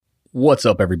What's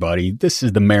up, everybody? This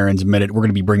is the Marins Minute. We're going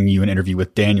to be bringing you an interview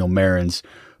with Daniel Marins,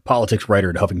 politics writer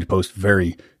at Huffington Post,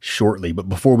 very shortly. But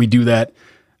before we do that,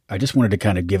 I just wanted to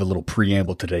kind of give a little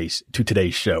preamble to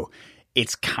today's show.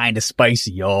 It's kind of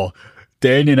spicy, y'all.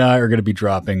 Dan and I are going to be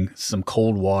dropping some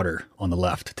cold water on the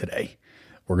left today.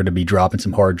 We're going to be dropping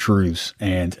some hard truths,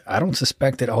 and I don't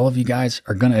suspect that all of you guys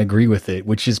are going to agree with it,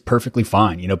 which is perfectly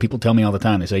fine. You know, people tell me all the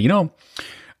time, they say,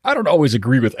 I don't always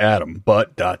agree with Adam,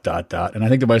 but ... And I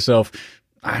think to myself,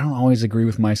 I don't always agree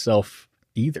with myself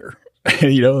either.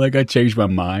 I changed my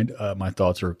mind. My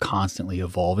thoughts are constantly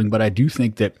evolving, but I do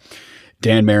think that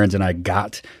Dan Marins and I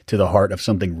got to the heart of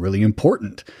something really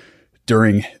important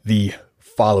during the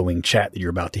following chat that you're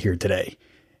about to hear today.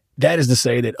 That is to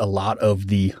say that a lot of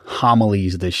the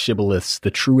homilies, the shibboleths,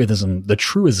 the truisms,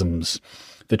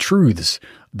 the truths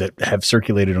that have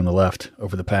circulated on the left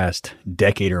over the past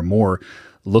decade or more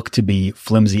look to be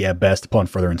flimsy at best upon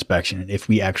further inspection. And if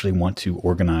we actually want to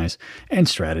organize and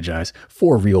strategize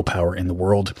for real power in the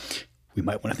world, we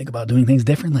might want to think about doing things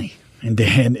differently. And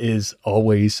Dan is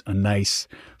always a nice,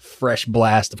 fresh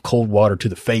blast of cold water to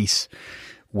the face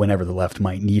whenever the left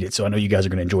might need it. So I know you guys are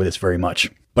going to enjoy this very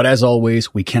much. But as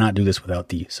always, we cannot do this without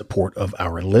the support of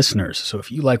our listeners. So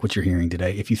if you like what you're hearing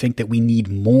today, if you think that we need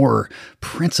more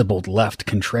principled left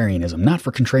contrarianism, not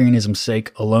for contrarianism's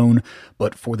sake alone,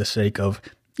 but for the sake of,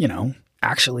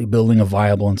 actually building a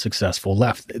viable and successful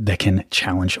left that can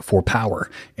challenge for power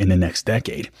in the next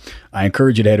decade, I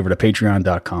encourage you to head over to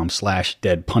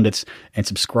patreon.com/deadpundits and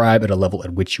subscribe at a level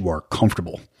at which you are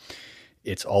comfortable.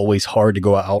 It's always hard to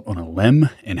go out on a limb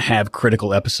and have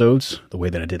critical episodes the way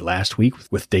that I did last week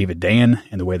with David Dan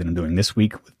and the way that I'm doing this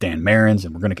week with Dan Marins,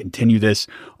 and we're going to continue this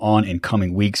on in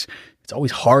coming weeks. It's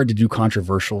always hard to do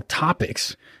controversial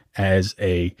topics as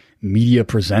a media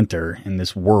presenter in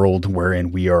this world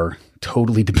wherein we are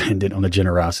totally dependent on the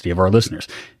generosity of our listeners.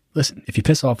 Listen, if you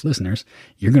piss off listeners,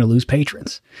 you're going to lose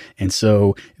patrons. And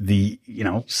so the,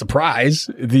 surprise,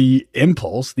 the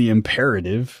impulse, the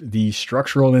imperative, the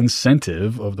structural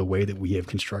incentive of the way that we have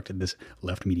constructed this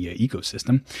left media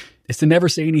ecosystem is to never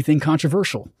say anything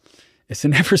controversial. It's to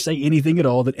never say anything at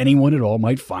all that anyone at all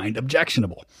might find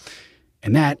objectionable.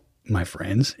 And that, my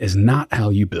friends, is not how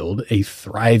you build a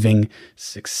thriving,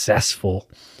 successful,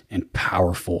 and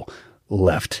powerful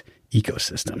left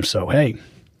ecosystem. So, hey,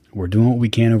 we're doing what we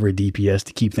can over at DPS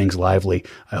to keep things lively.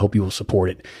 I hope you will support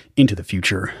it into the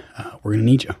future. We're going to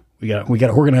need you. We got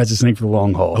to organize this thing for the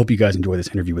long haul. I hope you guys enjoy this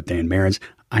interview with Dan Marins.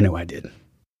 I know I did.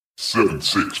 7,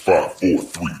 6, 5, 4,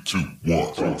 3, 2, 1.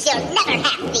 You'll never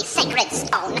have the sacred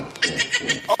stone.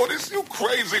 Oh, this you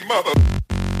crazy mother.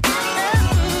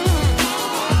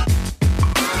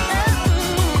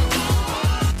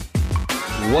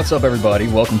 What's up, everybody?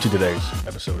 Welcome to today's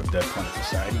episode of Dead Pundit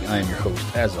Society. I am your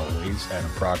host, as always,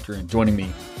 Adam Proctor, and joining me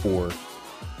for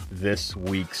this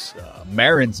week's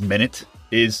Marins Minute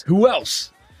is who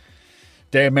else?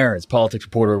 Dan Marins, politics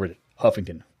reporter over at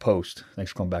Huffington Post.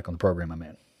 Thanks for coming back on the program, my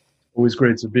man. Always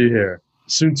great to be here.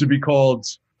 Soon to be called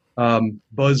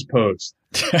Buzz Post.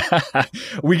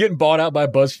 We getting bought out by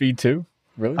BuzzFeed too?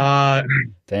 Really?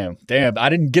 Damn. I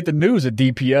didn't get the news that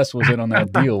DPS was in on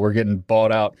that deal. We're getting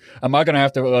bought out. Am I going to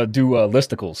have to do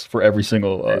listicles for every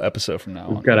single episode from now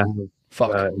on? We've got to have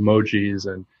emojis.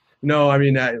 And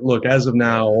look, as of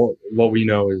now, what we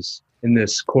know is in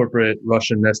this corporate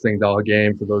Russian nesting doll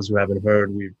game, for those who haven't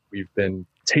heard, we've been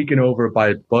taken over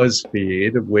by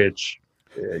BuzzFeed, which,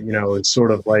 is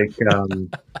sort of like,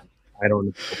 I don't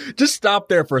know. Just stop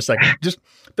there for a second. Just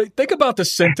think about the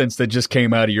sentence that just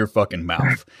came out of your fucking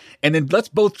mouth. And then let's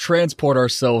both transport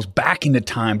ourselves back into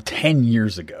time 10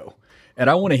 years ago. And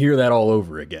I want to hear that all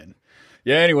over again.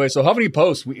 Yeah, anyway, so Huffington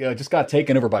Post, we just got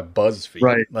taken over by BuzzFeed.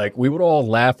 Right. Like, we would all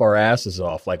laugh our asses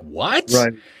off. Like, what?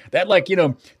 Right. That,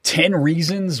 10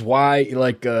 reasons why,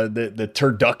 the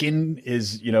turducken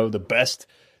is, the best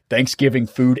Thanksgiving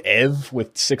food ever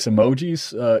with 6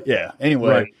 emojis. Yeah, anyway.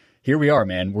 Right. Here we are,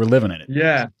 man. We're living in it.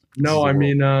 Yeah. No,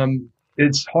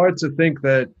 it's hard to think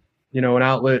that, an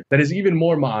outlet that is even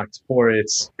more mocked for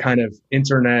its kind of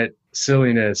internet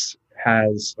silliness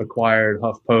has acquired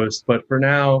HuffPost. But for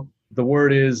now, the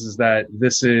word is that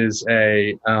this is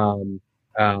a I'm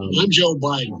Joe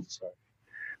Biden.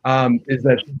 Is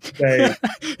that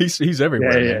he's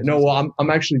everywhere. Yeah. No, well, I'm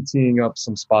actually teeing up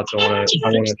some spots I want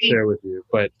to share with you.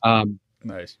 But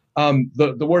nice.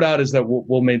 The word out is that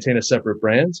we'll maintain a separate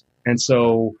brand, and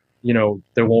so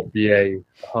there won't be a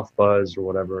HuffBuzz or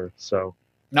whatever. So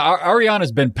now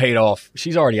Ariana's been paid off.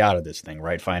 She's already out of this thing,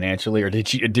 right, financially, or did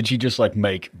she just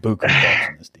make buku bucks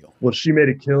in this deal? Well, she made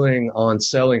a killing on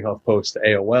selling HuffPost to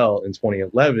AOL in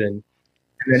 2011,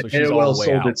 And then So she's all AOL the way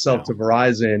sold out itself now. to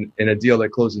Verizon in a deal that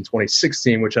closed in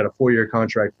 2016, which had a 4-year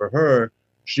contract for her.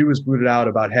 She was booted out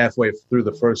about halfway through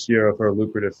the first year of her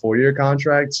lucrative 4-year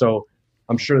contract. So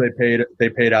I'm sure they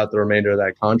paid out the remainder of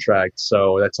that contract.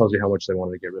 So that tells you how much they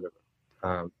wanted to get rid of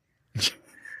her.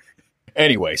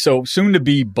 Anyway, so soon to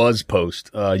be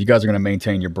BuzzPost. You guys are going to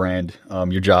maintain your brand.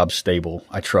 Your job's stable,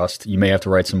 I trust. You may have to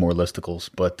write some more listicles,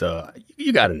 but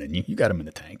you got it in you. You got them in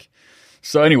the tank.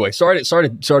 So anyway, sorry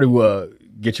to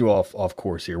get you off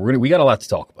course here. We got a lot to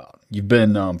talk about. You've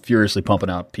been furiously pumping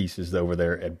out pieces over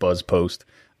there at BuzzPost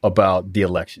about the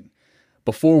election.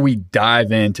 Before we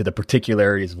dive into the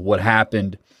particularities of what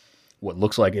happened, what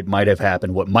looks like it might have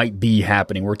happened, what might be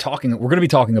happening, we're going to be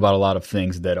talking about a lot of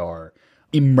things that are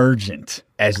emergent,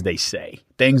 as they say,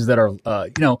 things that are,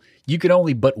 you can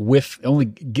only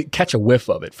catch a whiff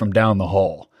of it from down the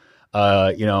hall.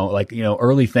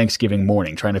 Early Thanksgiving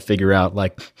morning, trying to figure out,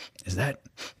 is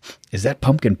that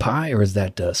pumpkin pie or is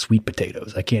that sweet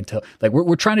potatoes? I can't tell.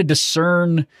 We're trying to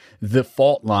discern the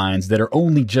fault lines that are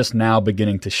only just now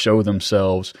beginning to show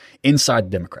themselves inside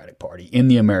the Democratic Party, in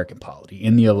the American polity,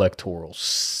 in the electoral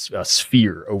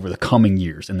sphere over the coming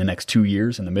years, in the next 2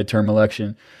 years, in the midterm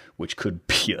election, which could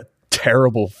be a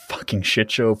terrible fucking shit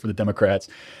show for the Democrats,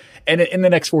 and in the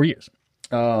next 4 years.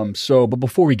 But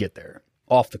before we get there,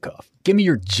 off the cuff, give me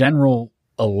your general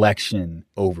election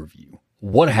overview.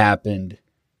 What happened?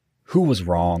 Who was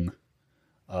wrong?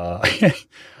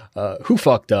 Who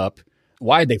fucked up?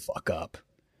 Why did they fuck up?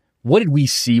 What did we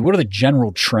see? What are the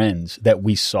general trends that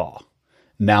we saw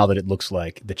now that it looks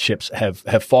like the chips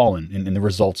have fallen and the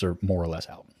results are more or less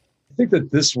out? I think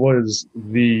that this was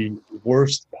the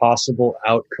worst possible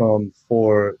outcome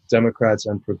for Democrats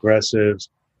and progressives,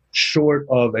 short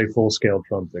of a full-scale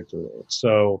Trump victory.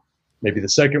 So maybe the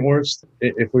second worst,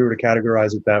 if we were to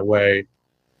categorize it that way.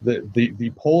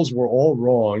 The polls were all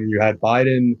wrong. You had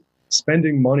Biden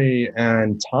spending money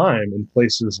and time in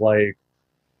places like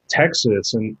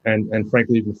Texas and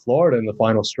frankly even Florida in the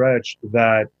final stretch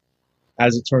that,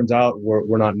 as it turns out,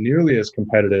 were not nearly as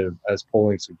competitive as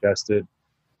polling suggested.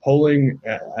 Polling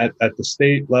at the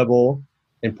state level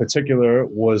in particular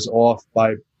was off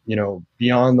by,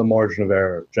 beyond the margin of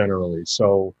error generally.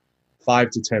 So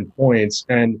 5 to 10 points.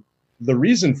 And the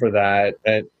reason for that,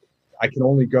 I can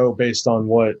only go based on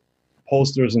what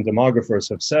pollsters and demographers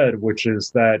have said, which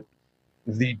is that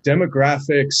the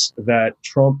demographics that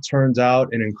Trump turns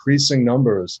out in increasing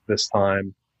numbers this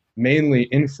time, mainly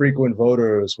infrequent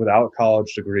voters without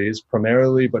college degrees,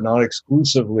 primarily but not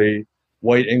exclusively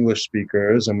white English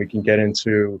speakers, and we can get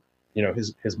into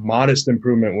his modest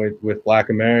improvement with Black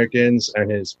Americans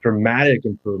and his dramatic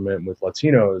improvement with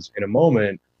Latinos in a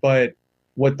moment. But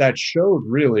what that showed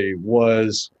really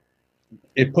was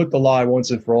it put the lie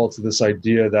once and for all to this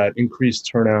idea that increased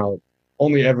turnout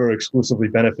only ever exclusively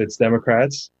benefits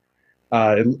Democrats.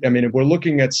 If we're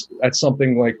looking at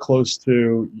something like close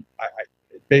to,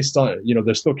 based on,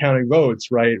 they're still counting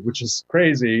votes, right, which is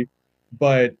crazy,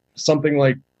 but something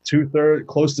like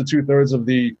close to 2/3 of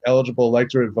the eligible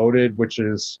electorate voted, which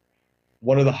is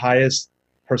one of the highest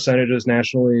percentages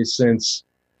nationally since,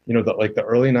 the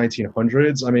early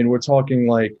 1900s. We're talking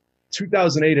like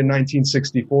 2008 and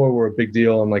 1964 were a big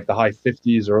deal in the high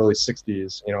 50s or early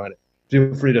 60s. And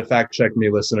feel free to fact check me,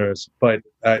 listeners. But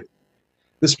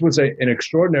this was an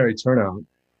extraordinary turnout,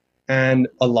 and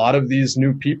a lot of these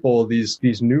new people,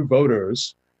 these new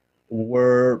voters,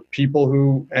 were people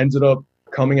who ended up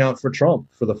coming out for Trump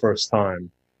for the first time.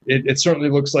 It certainly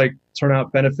looks like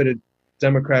turnout benefited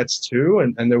Democrats too,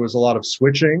 and there was a lot of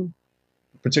switching,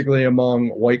 particularly among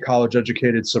white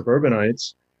college-educated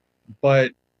suburbanites.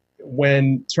 But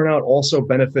when turnout also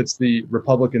benefits the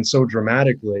Republicans so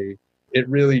dramatically, it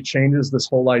really changes this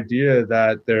whole idea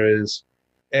that there is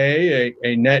a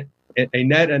net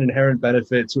and inherent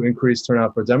benefit to increased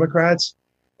turnout for Democrats.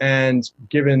 And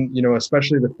given,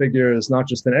 especially the figures, not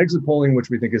just in exit polling, which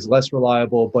we think is less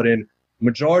reliable, but in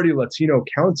majority Latino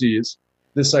counties,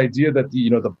 this idea that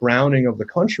the browning of the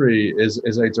country is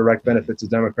a direct benefit to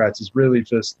Democrats is really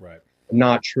just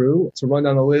not true. To run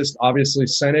down the list, obviously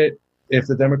Senate, if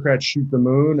the Democrats shoot the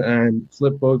moon and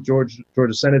flip both Georgia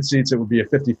Senate seats, it would be a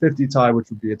 50-50 tie, which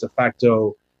would be a de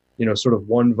facto, sort of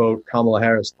one vote Kamala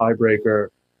Harris tiebreaker.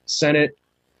 Senate,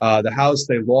 the House,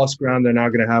 they lost ground. They're now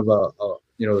going to have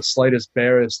the slightest,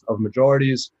 barest of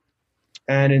majorities.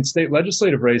 And in state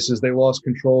legislative races, they lost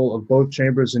control of both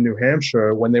chambers in New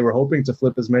Hampshire when they were hoping to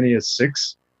flip as many as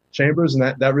 6 chambers. And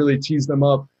that really teased them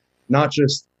up, not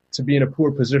just to be in a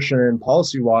poor position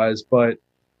policy-wise, but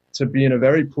to be in a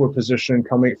very poor position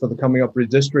coming up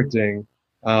redistricting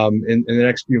in the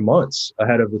next few months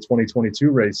ahead of the 2022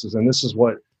 races. And this is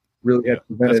what really had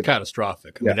prevented. That's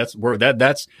catastrophic. I mean,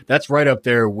 that's right up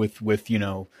there with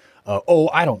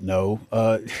I don't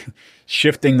know,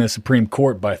 shifting the Supreme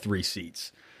Court by 3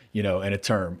 seats, in a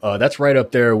term. That's right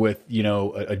up there with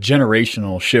a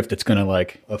generational shift that's going to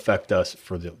like affect us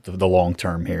for the long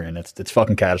term here, and it's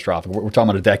fucking catastrophic. We're talking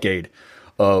about a decade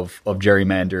of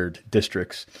gerrymandered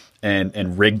districts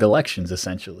and rigged elections,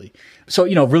 essentially. So,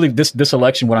 really this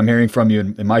election, what I'm hearing from you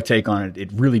and my take on it,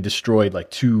 it really destroyed like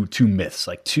two myths,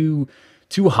 like two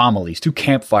homilies, 2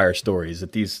 campfire stories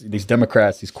that these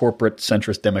Democrats, these corporate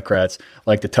centrist Democrats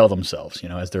like to tell themselves,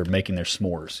 as they're making their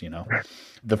s'mores,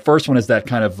 The first one is that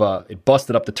kind of, it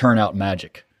busted up the turnout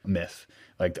magic myth,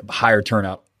 like the higher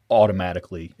turnout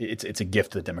automatically, it's a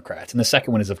gift to the Democrats. And the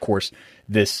second one is, of course,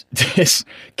 this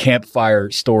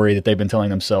campfire story that they've been telling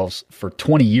themselves for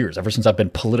 20 years, ever since I've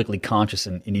been politically conscious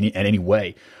in any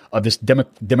way, of this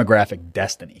demographic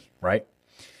destiny, right?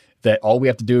 That all we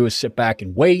have to do is sit back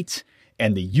and wait,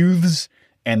 and the youths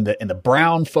and the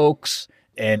brown folks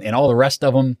and all the rest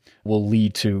of them will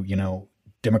lead to,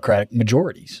 Democratic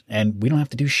majorities. And we don't have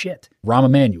to do shit. Rahm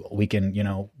Emanuel, we can,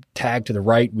 tag to the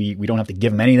right. We don't have to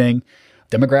give them anything.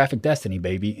 Demographic destiny,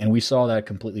 baby, and we saw that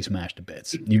completely smashed to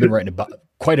bits. You've been writing about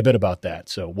quite a bit about that,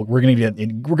 so we're going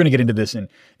to get into this in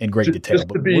great detail. Just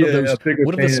but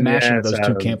what are the smashing of those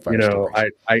 2 campfire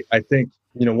stories? I think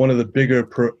one of the bigger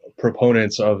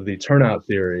proponents of the turnout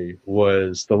theory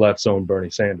was the left's own Bernie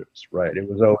Sanders, right? It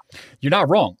was you're not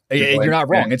wrong. You're not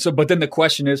wrong. And so, but then the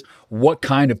question is, what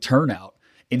kind of turnout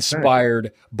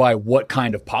inspired by what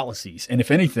kind of policies? And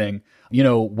if anything,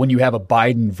 when you have a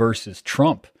Biden versus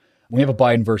Trump. We have a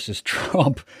Biden versus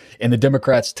Trump, and the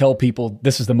Democrats tell people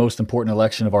this is the most important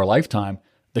election of our lifetime.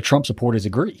 The Trump supporters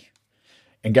agree.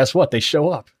 And guess what? They show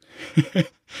up.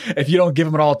 If you don't give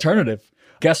them an alternative,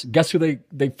 guess who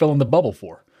they fill in the bubble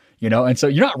for? And so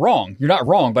you're not wrong. You're not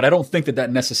wrong, but I don't think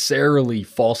that necessarily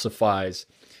falsifies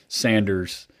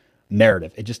Sanders'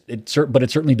 narrative. But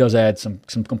it certainly does add some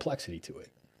complexity to it.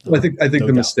 Well, I think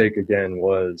the mistake again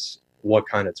was what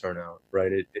kind of turnout,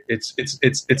 right?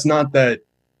 It's not that.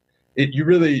 You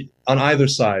really, on either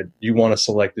side, you want a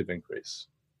selective increase.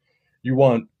 You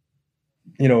want,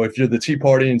 if you're the Tea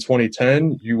Party in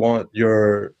 2010, you want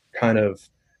your kind of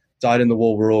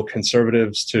dyed-in-the-wool rural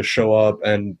conservatives to show up,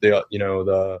 and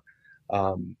the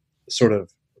sort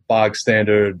of bog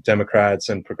standard Democrats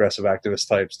and progressive activist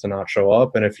types to not show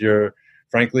up. And if you're,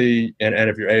 frankly, and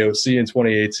if you're AOC in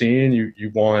 2018, you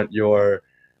want your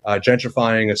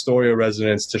gentrifying Astoria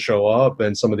residents to show up,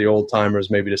 and some of the old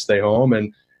timers maybe to stay home.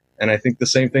 And I think the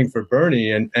same thing for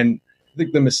Bernie. And I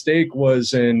think the mistake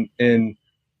was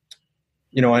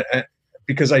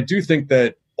because I do think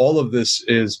that all of this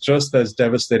is just as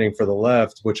devastating for the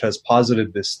left, which has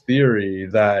posited this theory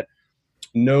that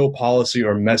no policy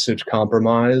or message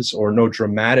compromise, or no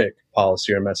dramatic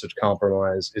policy or message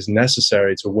compromise, is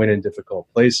necessary to win in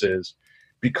difficult places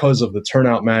because of the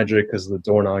turnout magic, because of the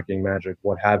door knocking magic,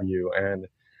 what have you. And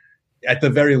at the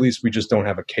very least, we just don't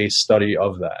have a case study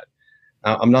of that.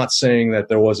 I'm not saying that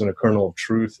there wasn't a kernel of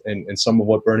truth in some of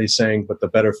what Bernie's saying, but the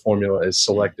better formula is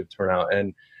selective turnout.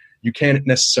 And you can't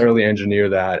necessarily engineer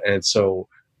that. And so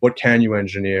what can you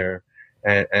engineer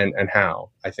and how,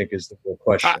 I think, is the real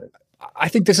question. I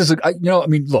think this is,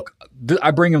 look, I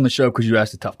bring you on the show because you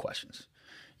ask the tough questions.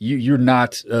 You're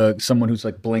not someone who's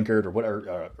like blinkered or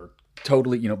whatever, or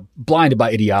totally, blinded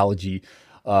by ideology.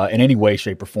 In any way,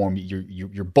 shape, or form.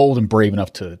 You're bold and brave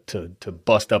enough to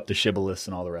bust up the shibboleths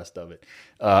and all the rest of it.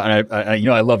 And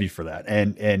I love you for that.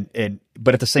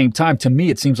 But at the same time, to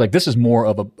me, it seems like this is more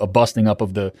of a busting up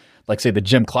of the, like, say, the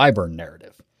Jim Clyburn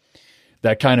narrative.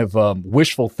 That kind of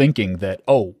wishful thinking that,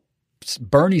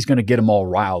 Bernie's going to get them all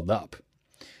riled up,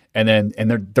 and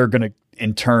they're going to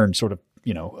in turn sort of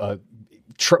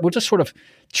we'll just sort of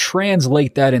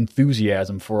translate that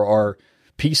enthusiasm for our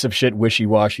piece of shit,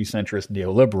 wishy-washy, centrist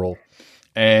neoliberal.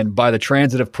 And by the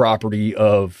transitive property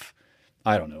of,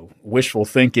 I don't know, wishful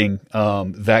thinking,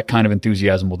 that kind of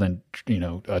enthusiasm will then,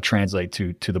 translate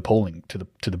to the polling, to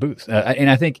the booth. And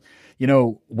I think,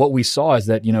 what we saw is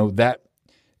that,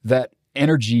 that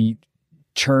energy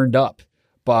churned up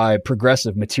by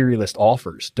progressive materialist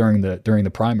offers during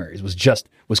the primaries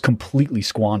was completely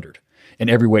squandered in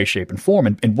every way, shape, and form.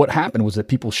 And what happened was that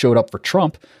people showed up for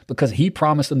Trump because he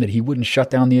promised them that he wouldn't shut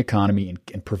down the economy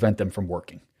and prevent them from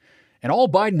working. And all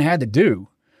Biden had to do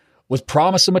was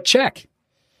promise them a check,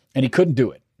 and he couldn't do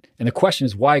it. And the question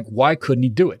is, why couldn't he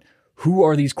do it? Who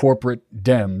are these corporate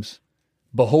Dems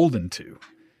beholden to?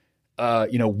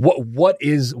 What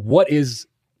is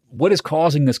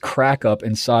causing this crack up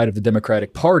inside of the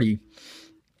Democratic Party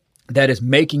that is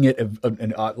making it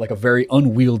like a very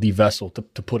unwieldy vessel, to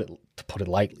put it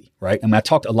lightly, right? I mean, I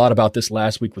talked a lot about this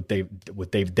last week with Dave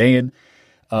Dayen.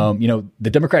 The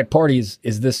Democratic Party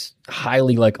is this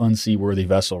highly like unseaworthy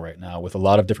vessel right now with a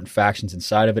lot of different factions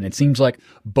inside of it. And it seems like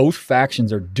both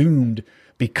factions are doomed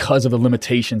because of the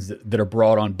limitations that are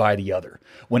brought on by the other.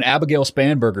 When Abigail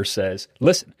Spanberger says,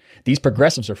 listen, these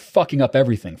progressives are fucking up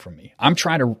everything for me. I'm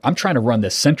trying to run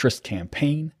this centrist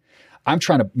campaign. I'm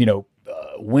trying to,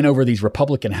 win over these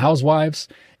Republican housewives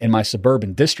in my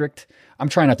suburban district. I'm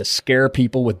trying not to scare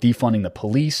people with defunding the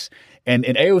police. And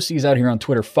AOC is out here on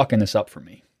Twitter fucking this up for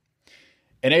me.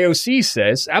 And AOC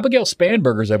says, Abigail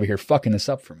Spanberger's over here fucking this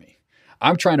up for me.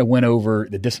 I'm trying to win over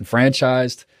the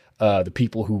disenfranchised, the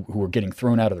people who are getting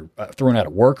thrown out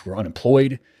of work, who are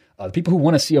unemployed, the people who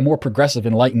want to see a more progressive,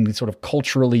 enlightened, sort of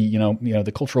culturally,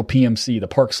 the cultural PMC, the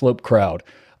Park Slope crowd.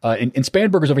 And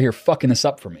Spanberger's over here fucking this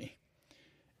up for me.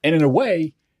 And in a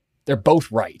way, they're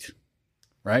both right.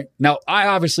 Right? Now, I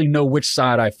obviously know which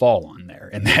side I fall on there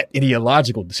in that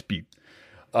ideological dispute.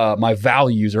 My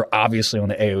values are obviously on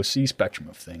the AOC spectrum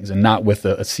of things and not with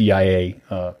a CIA,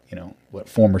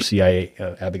 former CIA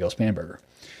Abigail Spanberger.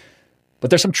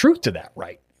 But there's some truth to that,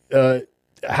 right? A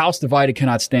house divided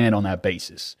cannot stand on that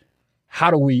basis. How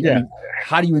do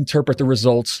you interpret the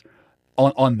results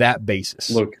on that basis?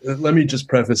 Look, let me just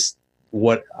preface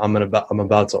what I'm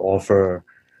about to offer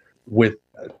with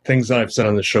things that I've said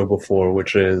on the show before,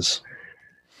 which is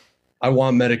I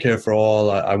want Medicare for all.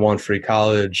 I want free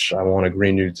college. I want a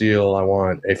Green New Deal. I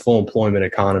want a full employment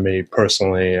economy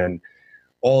personally, and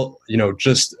all,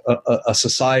 just a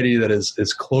society that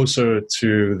is closer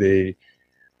to the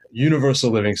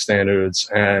universal living standards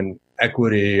and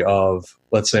equity of,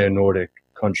 let's say, a Nordic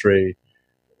country,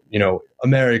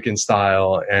 American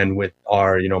style, and with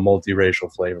our,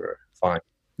 multiracial flavor. Fine.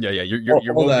 Yeah,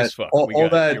 you're woke as fuck. All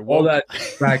that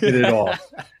bracketed it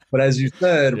off. But as you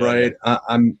said, right,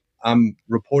 I'm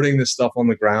reporting this stuff on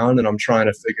the ground, and I'm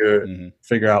trying to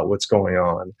figure out what's going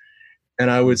on. And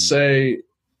I would say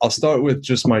I'll start with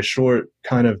just my short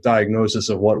kind of diagnosis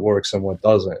of what works and what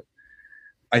doesn't.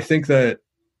 I think that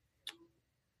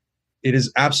it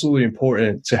is absolutely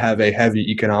important to have a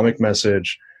heavy economic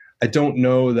message. I don't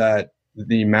know that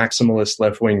the maximalist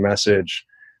left-wing message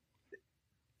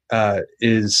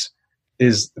is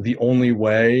the only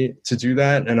way to do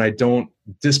that. And I don't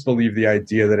disbelieve the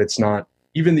idea that it's not,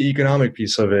 even the economic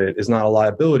piece of it is not a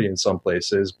liability in some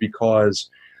places, because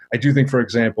I do think, for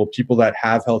example, people that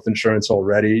have health insurance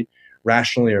already,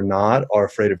 rationally or not, are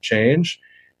afraid of change,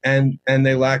 and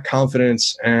they lack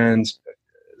confidence and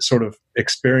sort of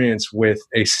experience with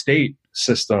a state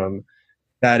system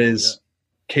that is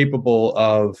capable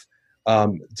of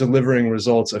delivering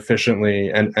results efficiently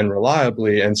and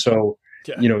reliably. And so,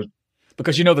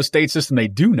 because the state system they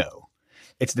do know,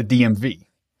 it's the DMV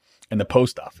and the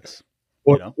post office.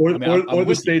 Or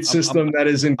the state system that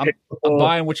is incapable. I'm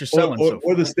buying what you're selling.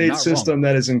 Or the state system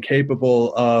that is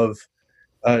incapable of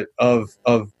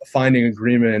finding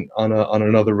agreement on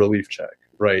another relief check,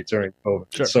 right, during COVID.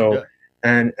 Sure, so,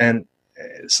 and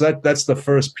so that's the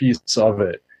first piece of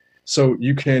it. So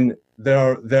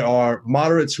there are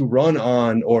moderates who run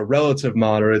on, or relative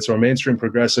moderates or mainstream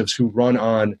progressives who run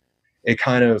on a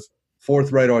kind of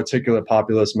forthright, articulate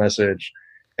populist message,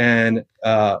 and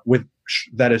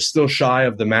that is still shy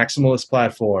of the maximalist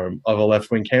platform of a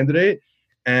left-wing candidate,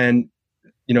 and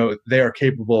they are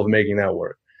capable of making that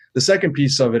work. The second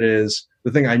piece of it is,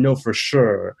 the thing I know for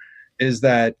sure is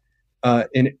that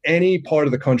in any part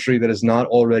of the country that is not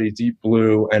already deep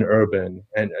blue and urban,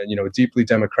 and deeply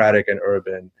democratic and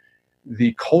urban,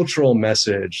 the cultural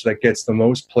message that gets the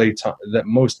most playtime, that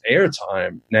most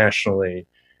airtime nationally,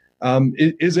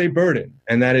 is a burden,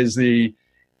 and that is the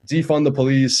defund the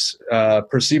police,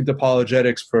 perceived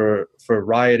apologetics for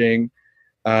rioting,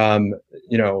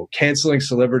 canceling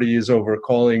celebrities over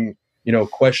calling,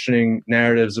 questioning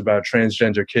narratives about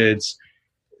transgender kids,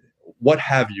 what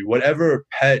have you, whatever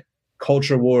pet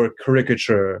culture war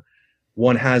caricature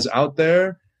one has out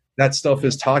there, that stuff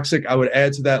is toxic. I would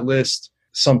add to that list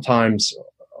sometimes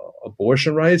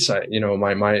abortion rights.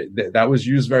 That was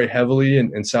used very heavily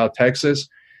in South Texas.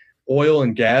 Oil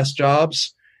and gas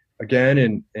jobs,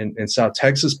 again, in South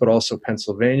Texas, but also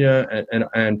Pennsylvania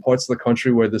and parts of the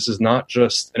country where this is not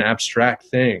just an abstract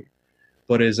thing,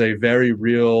 but is a very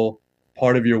real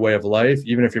part of your way of life,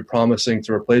 even if you're promising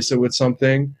to replace it with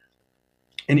something.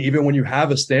 And even when you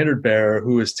have a standard bearer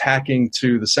who is tacking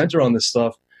to the center on this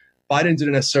stuff, Biden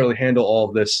didn't necessarily handle all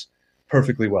of this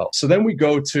perfectly well. So then we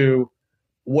go to,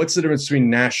 what's the difference between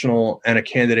national and a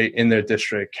candidate in their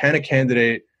district? Can a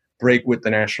candidate break with the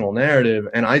national narrative?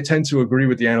 And I tend to agree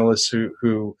with the analysts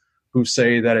who who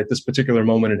say that at this particular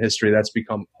moment in history, that's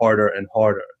become harder and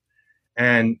harder.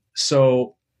 And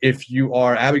so if you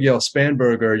are Abigail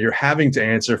Spanberger, you're having to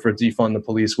answer for defund the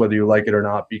police, whether you like it or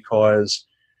not, because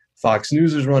Fox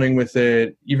News is running with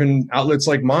it. Even outlets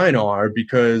like mine are,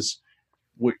 because,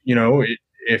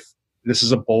 if this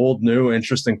is a bold, new,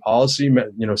 interesting policy,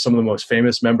 some of the most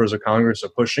famous members of Congress are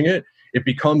pushing it, it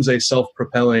becomes a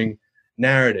self-propelling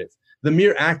narrative. The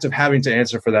mere act of having to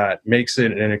answer for that makes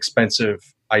it an expensive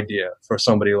idea for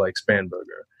somebody like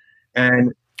Spanberger.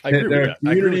 And there are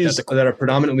communities that are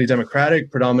predominantly Democratic,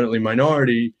 predominantly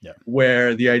minority,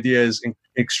 where the idea is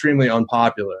extremely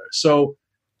unpopular. So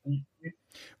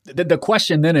the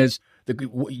question then is,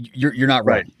 you're not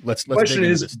right. Let's the question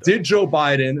is, did Joe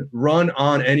Biden run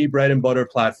on any bread and butter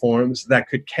platforms that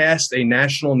could cast a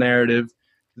national narrative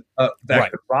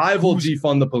that could rival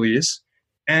defund the police?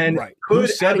 And could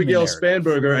Abigail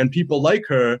Spanberger and people like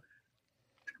her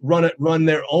run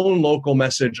their own local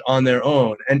message on their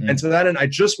own? And to that end, I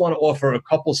just want to offer a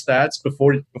couple stats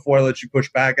before I let you push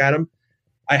back at them.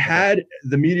 I had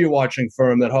the media watching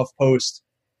firm that HuffPost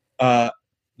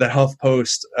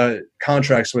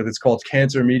contracts with. It's called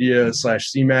Cantor Media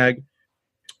 /CMAG,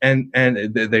 and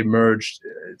they merged.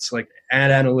 It's like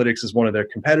Ad Analytics is one of their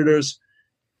competitors.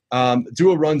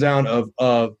 Do a rundown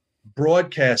of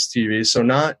broadcast TV, so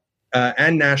not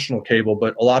and national cable,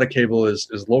 but a lot of cable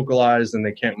is localized and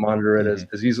they can't monitor it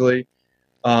as easily.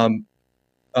 Of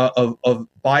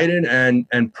Biden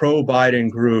and pro-Biden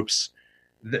groups,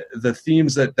 the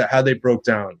themes that how they broke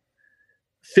down.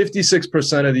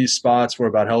 56% of these spots were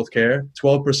about healthcare,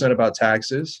 12% about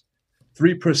taxes,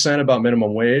 3% about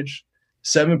minimum wage,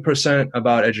 7%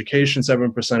 about education,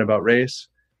 7% about race,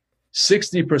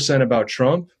 60% about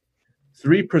Trump,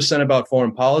 3% about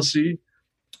foreign policy,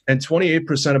 and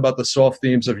 28% about the soft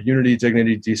themes of unity,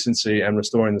 dignity, decency, and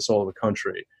restoring the soul of the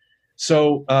country.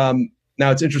 So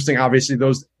now it's interesting. Obviously,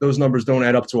 those numbers don't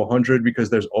add up to 100 because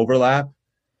there's overlap,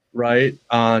 right,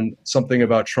 on something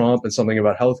about Trump and something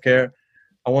about healthcare.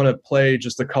 I want to play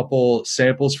just a couple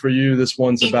samples for you. This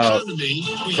one's about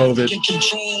COVID. Get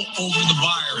control over the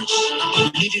virus. We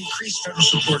need increased federal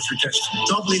support for testing,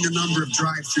 doubling the number of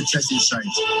drive-through testing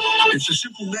sites. It's a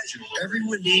simple measure.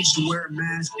 Everyone needs to wear a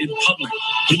mask in public.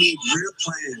 We need real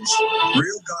plans,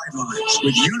 real guidelines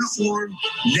with uniform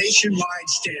nationwide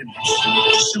standards.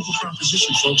 It's a simple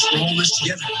proposition, folks. We're all in this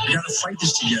together. We got to fight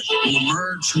this together. We'll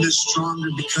emerge from this stronger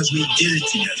because we did it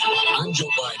together. I'm Joe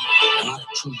Biden, and I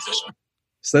approve this.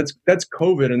 So that's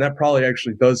COVID, and that probably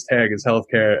actually does tag as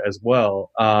healthcare as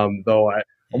well, though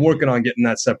I'm working on getting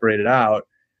that separated out.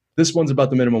 This one's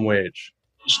about the minimum wage.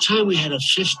 It's time we had a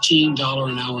 $15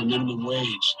 an hour minimum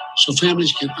wage so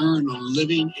families can earn a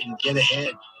living and get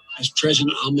ahead. As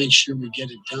president, I'll make sure we get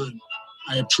it done.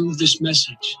 I approve this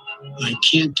message, and I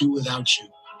can't do without you.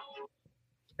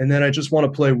 And then I just want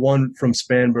to play one from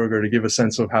Spanberger to give a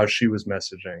sense of how she was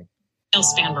messaging.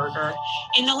 Spanberger.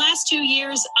 In the last 2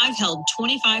 years, I've held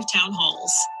 25 town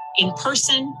halls, in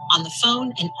person, on the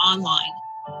phone, and online.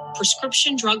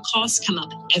 Prescription drug costs come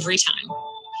up every time.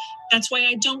 That's why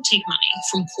I don't take money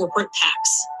from corporate PACs.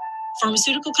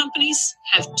 Pharmaceutical companies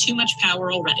have too much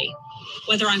power already.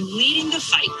 Whether I'm leading the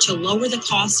fight to lower the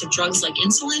cost of drugs like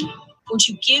insulin or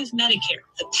to give Medicare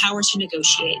the power to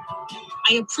negotiate,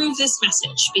 I approve this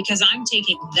message because I'm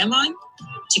taking them on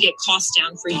to get costs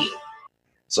down for you.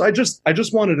 So I just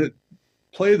wanted to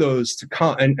play those to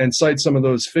and cite some of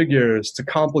those figures to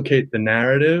complicate the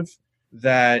narrative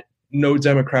that no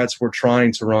Democrats were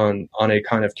trying to run on a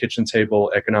kind of kitchen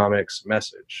table economics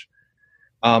message.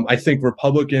 I think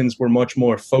Republicans were much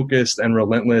more focused and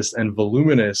relentless and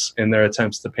voluminous in their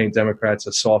attempts to paint Democrats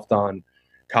as soft on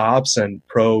cops and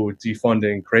pro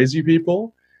defunding crazy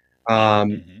people.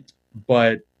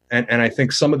 But I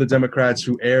think some of the Democrats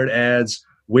who aired ads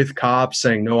with cops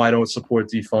saying, no, I don't support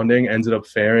defunding, ended up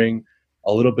faring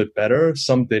a little bit better.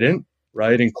 Some didn't,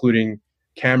 right? Including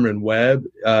Cameron Webb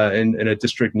in a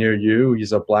district near you.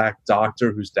 He's a black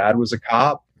doctor whose dad was a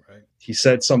cop. Right. He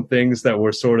said some things that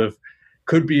were sort of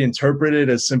could be interpreted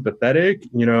as sympathetic.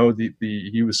 You know,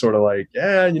 he was sort of like,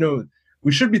 yeah, you know,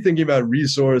 we should be thinking about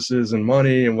resources and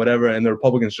money and whatever. And the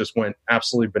Republicans just went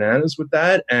absolutely bananas with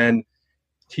that. And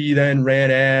he then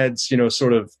ran ads, you know,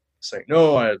 sort of saying,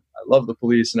 no, I love the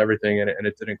police and everything, and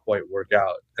it didn't quite work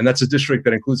out. And that's a district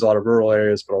that includes a lot of rural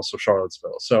areas, but also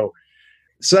Charlottesville. So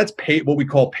that's paid, what we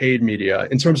call paid media.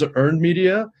 In terms of earned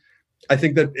media, I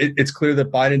think that it's clear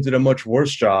that Biden did a much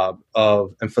worse job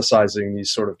of emphasizing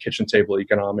these sort of kitchen table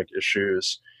economic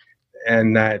issues.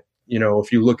 And that, you know,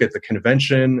 if you look at the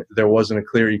convention, there wasn't a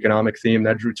clear economic theme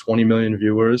that drew 20 million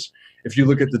viewers. If you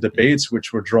look at the debates,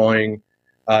 which were drawing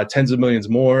tens of millions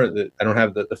more. I don't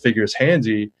have the figures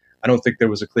handy. I don't think there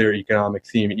was a clear economic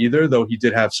theme either, though he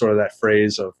did have sort of that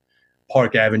phrase of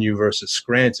Park Avenue versus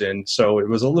Scranton. So it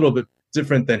was a little bit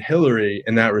different than Hillary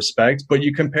in that respect. But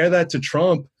you compare that to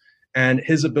Trump and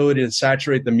his ability to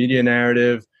saturate the media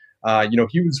narrative.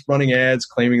 He was running ads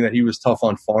claiming that he was tough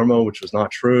on pharma, which was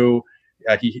not true.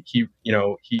 He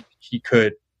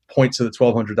could point to the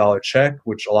 $1,200 check,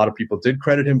 which a lot of people did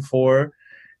credit him for.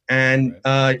 And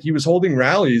he was holding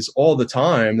rallies all the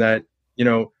time that,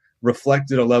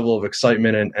 reflected a level of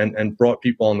excitement and brought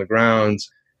people on the ground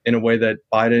in a way that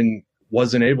Biden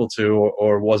wasn't able to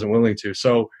or wasn't willing to.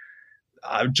 So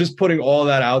just putting all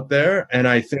that out there, and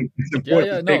I think it's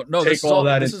important to take all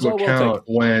that into account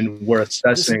when we're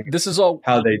assessing this is all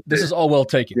how they did. This is all well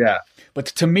taken. Yeah. But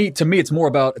to me, it's more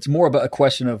about a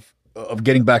question of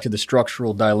getting back to the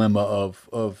structural dilemma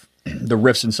of the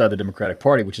rifts inside the Democratic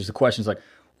Party, which is the question is like,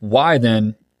 why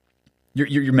then?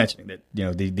 You're mentioning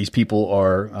that these people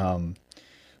are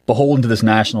beholden to this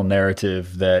national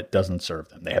narrative that doesn't serve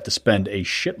them. They have to spend a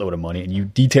shitload of money, and you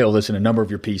detail this in a number of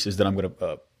your pieces that I'm going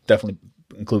to definitely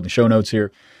include in the show notes here.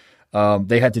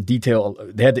 They had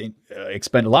to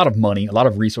expend a lot of money, a lot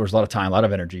of resources, a lot of time, a lot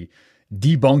of energy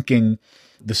debunking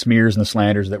the smears and the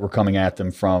slanders that were coming at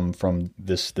them from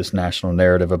this national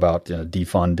narrative about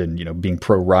defund and being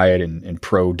pro-riot and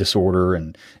pro-disorder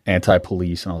and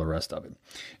anti-police and all the rest of it.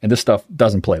 And this stuff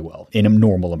doesn't play well in a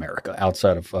normal America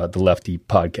outside of the lefty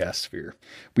podcast sphere.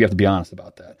 We have to be honest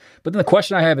about that. But then the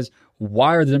question I have is,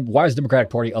 why is the Democratic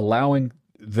Party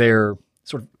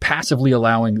passively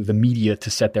allowing the media to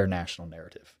set their national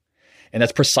narrative? And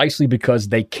that's precisely because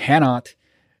they cannot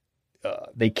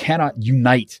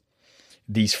unite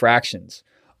these fractions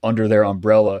under their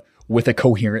umbrella with a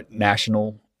coherent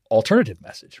national alternative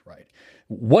message, right?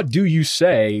 What do you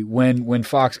say when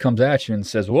Fox comes at you and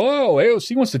says, whoa,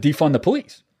 AOC wants to defund the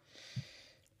police?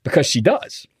 Because she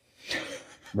does.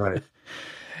 Right.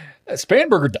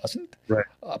 Spanberger doesn't. Right.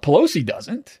 Pelosi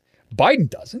doesn't. Biden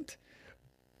doesn't.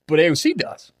 But AOC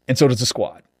does. And so does the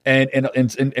squad. And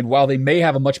while they may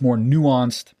have a much more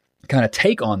nuanced kind of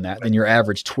take on that than your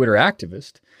average Twitter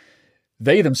activist,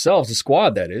 they themselves, the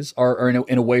squad that is, are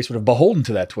in a way sort of beholden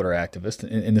to that Twitter activist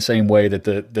in the same way that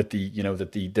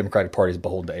the Democratic Party is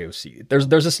beholden to AOC. There's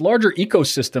this larger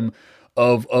ecosystem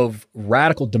of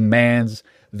radical demands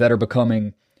that are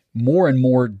becoming more and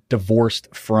more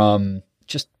divorced from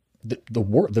just the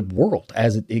world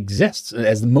as it exists,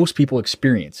 as most people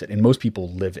experience it and most people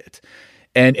live it.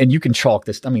 And you can chalk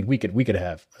this. I mean, we could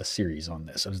have a series on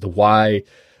this as to why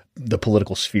the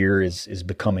political sphere is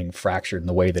becoming fractured in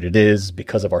the way that it is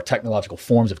because of our technological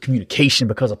forms of communication,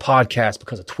 because of podcasts,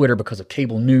 because of Twitter, because of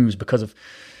cable news, because of,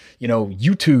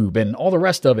 YouTube and all the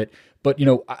rest of it. But,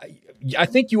 I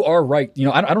think you are right.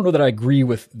 I don't know that I agree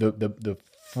with the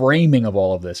framing of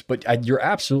all of this, but you're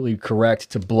absolutely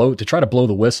correct to try to blow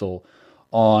the whistle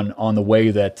on the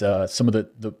way that some of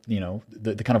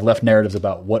the kind of left narratives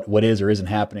about what is or isn't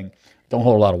happening don't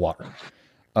hold a lot of water.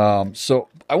 So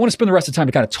I want to spend the rest of the time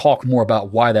to kind of talk more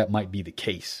about why that might be the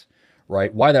case,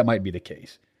 right? Why that might be the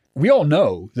case. We all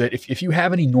know that if you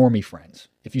have any normie friends,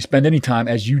 if you spend any time,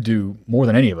 as you do more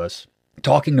than any of us,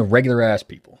 talking to regular ass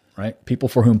people, right? People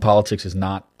for whom politics is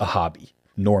not a hobby,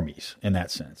 normies in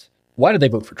that sense. Why did they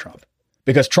vote for Trump?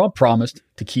 Because Trump promised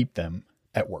to keep them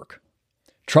at work.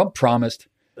 Trump promised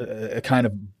a kind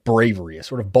of bravery, a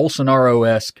sort of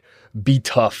Bolsonaro-esque, be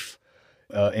tough,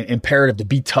 imperative to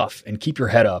be tough and keep your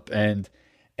head up and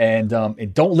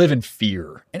don't live in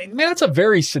fear. And man, that's a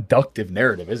very seductive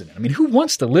narrative, isn't it? I mean, who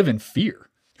wants to live in fear?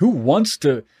 Who wants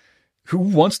to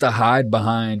hide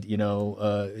behind the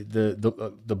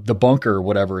bunker or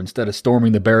whatever instead of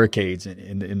storming the barricades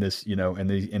in this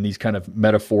in these kind of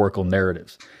metaphorical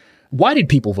narratives? Why did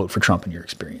people vote for Trump in your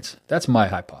experience? That's my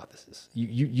hypothesis.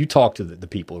 You talked to the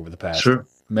people over the past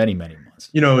many months.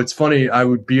 It's funny. I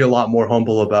would be a lot more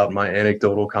humble about my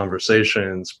anecdotal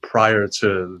conversations prior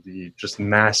to the just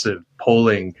massive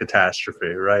polling catastrophe,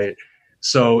 right?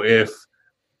 So if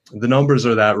the numbers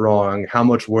are that wrong, how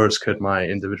much worse could my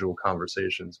individual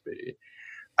conversations be?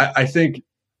 I think,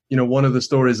 one of the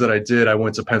stories that I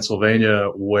went to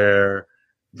Pennsylvania where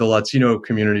the Latino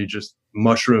community just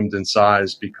mushroomed in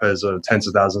size because of tens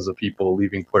of thousands of people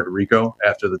leaving Puerto Rico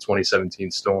after the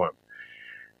 2017 storm.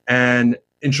 And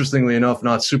interestingly enough,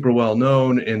 not super well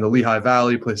known in the Lehigh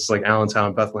Valley, places like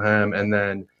Allentown, Bethlehem, and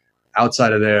then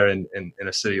outside of there in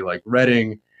a city like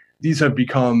Reading. These have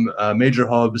become major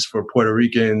hubs for Puerto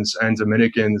Ricans and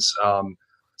Dominicans,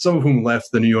 some of whom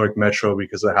left the New York metro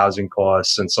because of the housing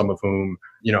costs, and some of whom,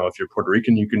 if you're Puerto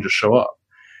Rican, you can just show up.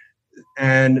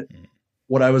 And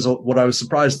what I was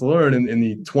surprised to learn in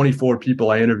the 24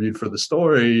 people I interviewed for the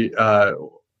story,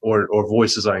 or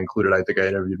voices I included, I think I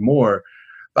interviewed more,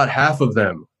 about half of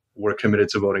them were committed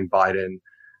to voting Biden.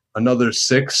 Another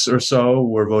 6 or so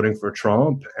were voting for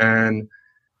Trump, and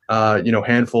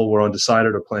handful were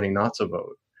undecided or planning not to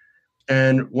vote.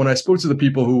 And when I spoke to the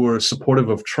people who were supportive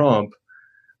of Trump,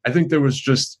 I think there was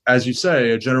just, as you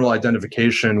say, a general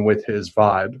identification with his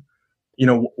vibe.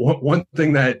 One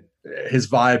thing that his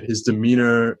vibe, his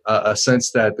demeanor, a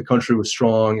sense that the country was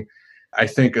strong. I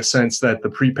think a sense that the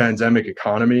pre-pandemic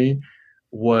economy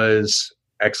was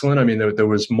excellent. I mean, there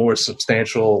was more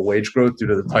substantial wage growth due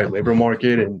to the tight labor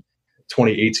market in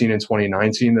 2018 and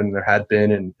 2019 than there had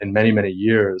been in many, many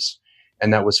years.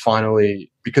 And that was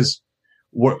finally because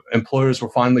employers were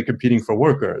finally competing for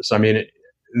workers. I mean,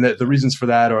 the reasons for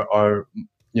that are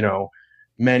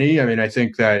many. I mean, I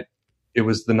think that it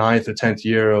was the 9th or 10th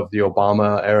year of the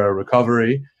Obama era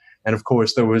recovery. And of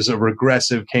course, there was a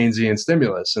regressive Keynesian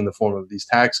stimulus in the form of these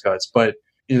tax cuts, but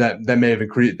that may have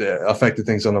affected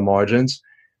things on the margins.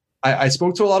 I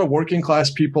spoke to a lot of working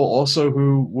class people also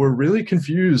who were really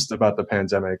confused about the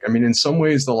pandemic. I mean, in some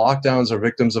ways, the lockdowns are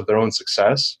victims of their own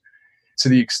success to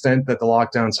the extent that the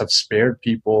lockdowns have spared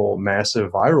people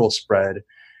massive viral spread.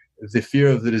 The fear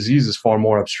of the disease is far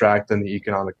more abstract than the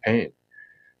economic pain.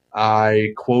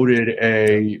 I quoted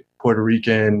a Puerto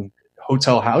Rican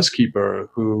hotel housekeeper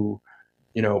who,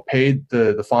 paid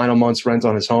the final month's rent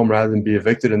on his home rather than be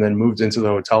evicted and then moved into the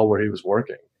hotel where he was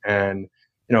working. And,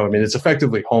 it's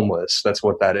effectively homeless. That's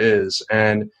what that is.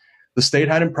 And the state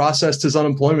hadn't processed his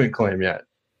unemployment claim yet,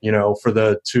 for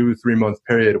the 2-3 month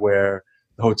period where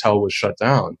the hotel was shut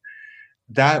down.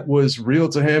 That was real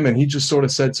to him. And he just sort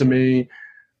of said to me,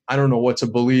 I don't know what to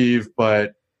believe,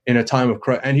 but in a time of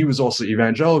crisis, and he was also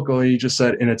evangelical. He just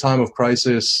said, in a time of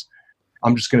crisis,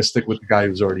 I'm just going to stick with the guy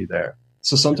who's already there.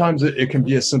 So sometimes it can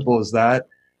be as simple as that.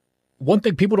 One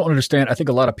thing people don't understand, I think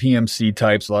a lot of PMC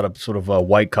types, a lot of sort of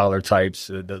white collar types,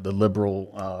 the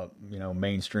liberal,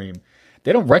 mainstream,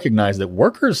 they don't recognize that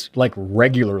workers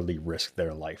regularly risk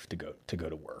their life to go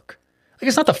to work.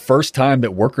 It's not the first time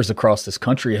that workers across this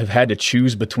country have had to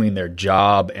choose between their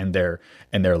job and their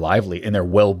livelihood and their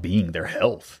well-being, their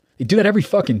health. They do that every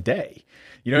fucking day.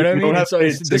 You know what I mean? And so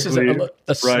this is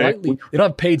a slightly, they don't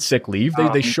have paid sick leave.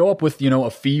 They show up with,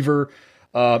 a fever.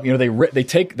 They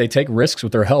take risks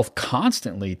with their health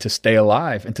constantly to stay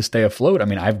alive and to stay afloat. I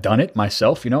mean, I've done it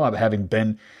myself, having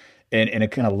been in a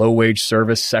kind of low wage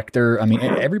service sector. I mean,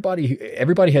 everybody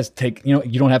has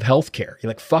you don't have health care. You're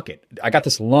like, fuck it. I got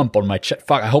this lump on my chest.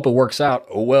 Fuck, I hope it works out.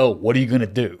 Oh, well, what are you going to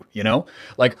do?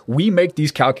 We make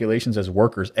these calculations as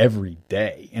workers every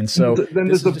day. And so then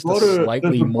this is just a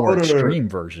slightly more extreme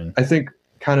version. I think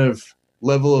kind of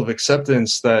level of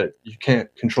acceptance that you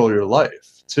can't control your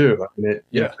life too. I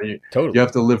mean, totally. You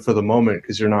have to live for the moment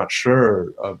because you're not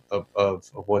sure of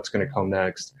what's going to come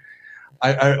next.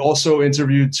 I also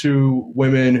interviewed 2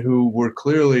 women who were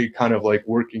clearly kind of like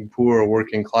working poor or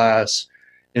working class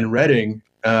in Reading,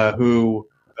 who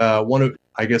one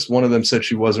of them said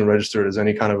she wasn't registered as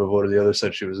any kind of a voter. The other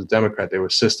said she was a Democrat. They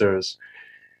were sisters.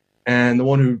 And the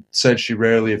one who said she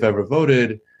rarely, if ever,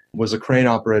 voted was a crane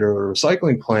operator at a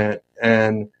recycling plant.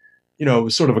 And, it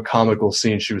was sort of a comical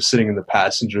scene. She was sitting in the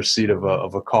passenger seat of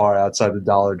a car outside the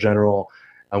Dollar General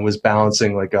and was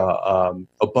balancing like a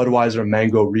Budweiser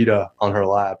Mango Rita on her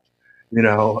lap,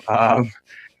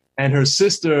 and her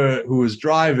sister who was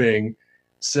driving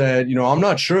said, I'm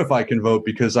not sure if I can vote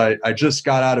because I just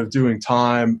got out of doing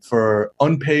time for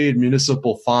unpaid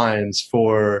municipal fines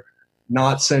for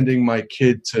not sending my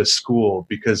kid to school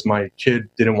because my kid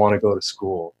didn't want to go to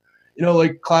school,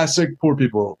 like classic poor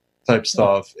people type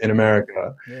stuff in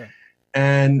America. Yeah.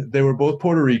 And they were both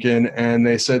Puerto Rican and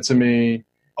they said to me,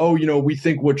 oh, we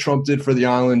think what Trump did for the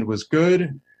island was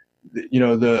good.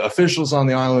 The officials on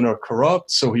the island are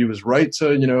corrupt. So he was right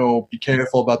to, be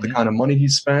careful about the kind of money he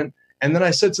spent. And then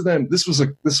I said to them, this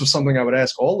was something I would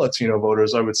ask all Latino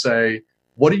voters. I would say,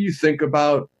 what do you think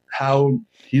about how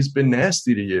he's been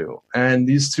nasty to you? And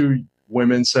these 2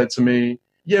 women said to me,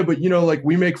 yeah, but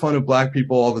we make fun of black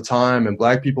people all the time and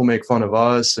black people make fun of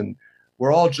us and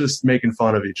we're all just making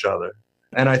fun of each other.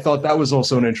 And I thought that was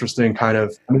also an interesting kind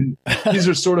of, these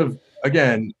are sort of,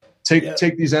 again,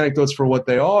 take these anecdotes for what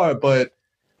they are, but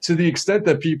to the extent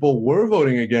that people were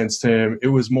voting against him, it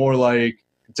was more like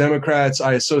Democrats.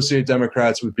 I associate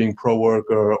Democrats with being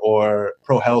pro-worker or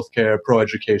pro-healthcare,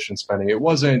 pro-education spending. It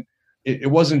wasn't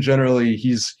generally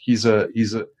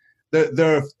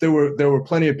there were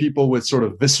plenty of people with sort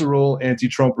of visceral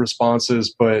anti-Trump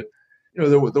responses, but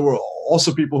there were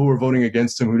also people who were voting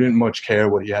against him who didn't much care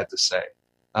what he had to say.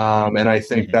 And I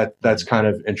think that's kind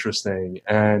of interesting.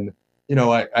 And, you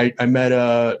know, I met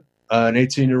an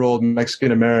 18-year-old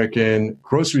Mexican-American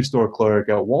grocery store clerk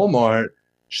at Walmart.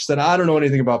 She said, I don't know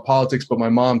anything about politics, but my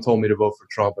mom told me to vote for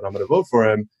Trump and I'm going to vote for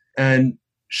him. And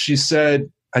she said,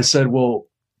 I said, well,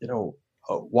 you know,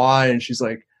 why? And she's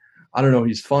like, I don't know,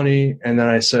 he's funny. And then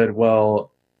I said,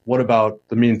 well, what about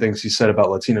the mean things he said about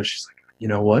Latinos? She's like, you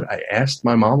know what? I asked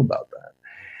my mom about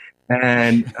that.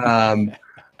 And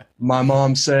my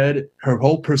mom said her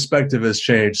whole perspective has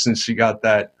changed since she got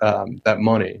that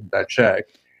money, that check,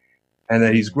 and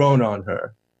that he's grown on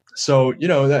her. So, you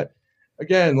know, that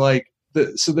again, like,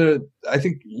 I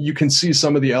think you can see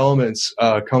some of the elements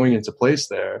coming into place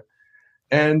there.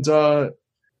 And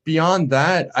beyond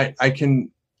that, I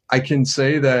can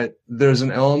say that there's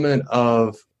an element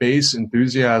of base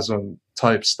enthusiasm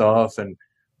type stuff and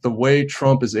the way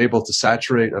Trump is able to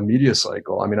saturate a media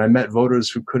cycle. I mean, I met voters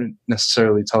who couldn't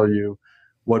necessarily tell you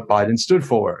what Biden stood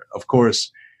for. Of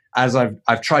course, as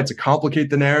I've tried to complicate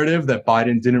the narrative that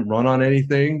Biden didn't run on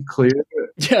anything clear.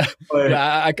 Yeah,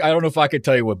 I don't know if I could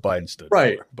tell you what Biden stood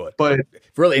for. But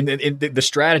really, the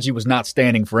strategy was not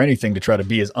standing for anything to try to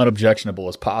be as unobjectionable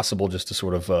as possible, just to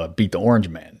sort of beat the orange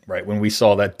man. Right when we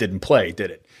saw that didn't play,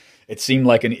 did it? It seemed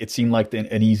like an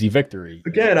easy victory.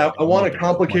 Again, I want to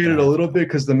complicate it a little bit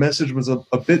because the message was a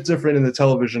bit different in the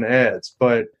television ads,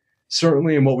 but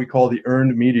certainly in what we call the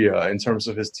earned media in terms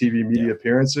of his TV media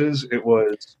appearances, it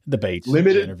was debates,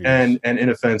 limited and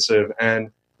inoffensive.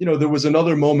 And you know, there was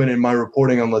another moment in my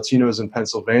reporting on Latinos in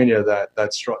Pennsylvania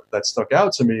that stuck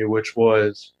out to me, which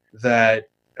was that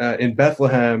in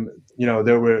Bethlehem, you know,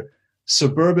 there were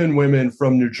suburban women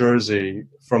from New Jersey,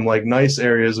 from like nice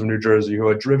areas of New Jersey, who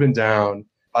had driven down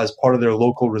as part of their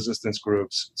local resistance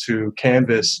groups to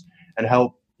canvass and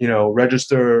help, you know,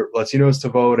 register Latinos to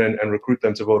vote and recruit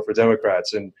them to vote for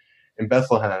Democrats in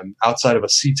Bethlehem, outside of a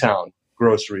Seatown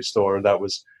grocery store that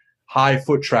was high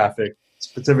foot traffic,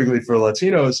 specifically for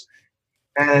Latinos.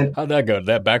 And how'd that go? Did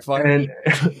that backfire? And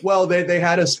well, they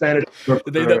had a Spanish.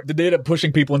 Did they end up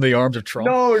pushing people into the arms of Trump?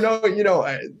 No. You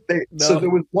know, so there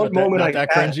was one moment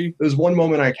there was one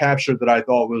moment I captured that I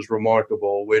thought was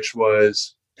remarkable, which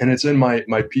was, and it's in my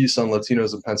piece on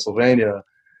Latinos in Pennsylvania,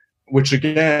 which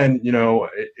again, you know,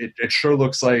 it sure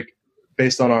looks like,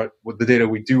 based on with the data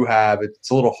we do have, it's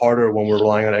a little harder when we're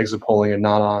relying on exit polling and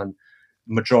not on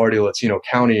majority Latino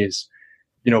counties.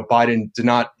 You know, Biden did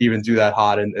not even do that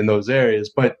hot in those areas,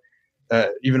 but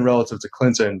even relative to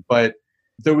Clinton. But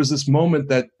there was this moment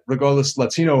that, regardless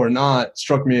Latino or not,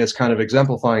 struck me as kind of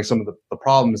exemplifying some of the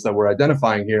problems that we're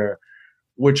identifying here,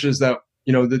 which is that,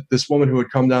 you know, this woman who had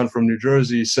come down from New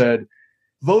Jersey said,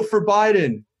 vote for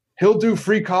Biden, he'll do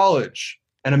free college.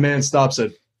 And a man stops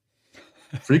at,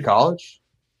 free college?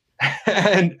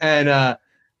 and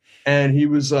he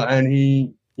was, and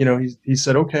he, you know, he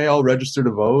said, okay, I'll register to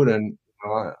vote. And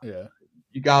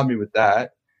you got me with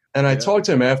that. And I talked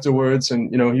to him afterwards,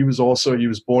 and, you know, he was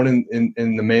born in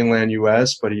the mainland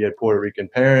U.S., but he had Puerto Rican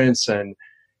parents. And,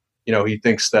 you know, he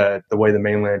thinks that the way the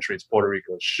mainland treats Puerto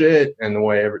Rico is shit, and the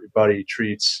way everybody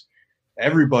treats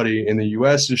everybody in the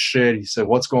U.S. is shit. He said,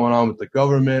 what's going on with the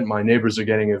government? My neighbors are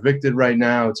getting evicted right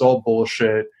now. It's all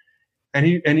bullshit. And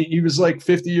he was like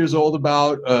 50 years old,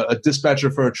 about a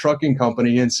dispatcher for a trucking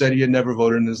company, and said he had never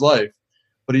voted in his life.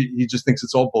 But he just thinks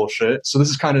it's all bullshit. So this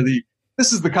is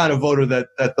the kind of voter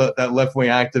that left-wing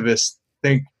activists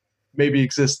think maybe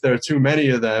exists. There are too many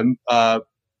of them,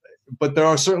 but there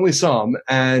are certainly some.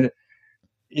 And,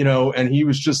 you know, and he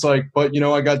was just like, but, you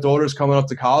know, I got daughters coming up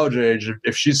to college age.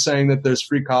 If she's saying that there's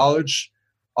free college,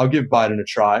 I'll give Biden a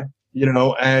try, you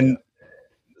know. And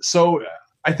so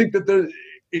I think that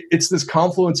it's this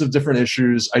confluence of different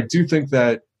issues. I do think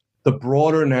that the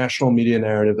broader national media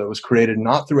narrative that was created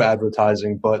not through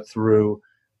advertising, but through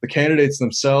the candidates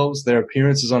themselves, their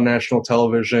appearances on national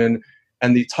television,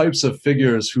 and the types of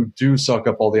figures who do suck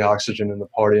up all the oxygen in the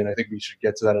party, and I think we should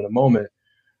get to that in a moment,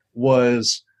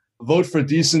 was vote for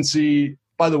decency.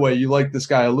 By the way, you like this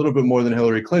guy a little bit more than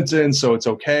Hillary Clinton, so it's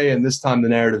okay, and this time the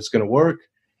narrative's going to work.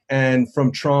 And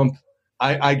from Trump,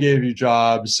 I gave you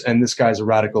jobs, and this guy's a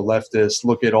radical leftist.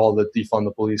 Look at all the defund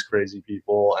the police crazy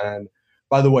people. And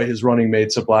by the way, his running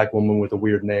mate's a black woman with a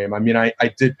weird name. I mean, I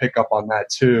did pick up on that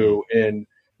too. And,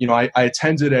 you know, I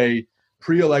attended a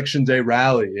pre-election day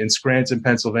rally in Scranton,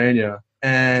 Pennsylvania,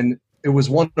 and it was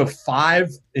one of 5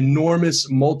 enormous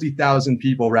multi-thousand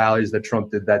people rallies that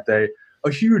Trump did that day. A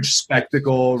huge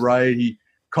spectacle, right? He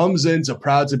comes into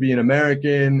Proud to Be an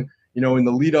American. You know, in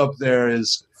the lead up there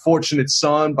is Fortunate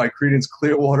Son by Creedence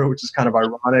Clearwater, which is kind of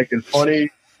ironic and funny,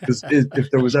 because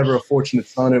if there was ever a fortunate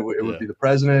son, it would be the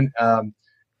president.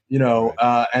 You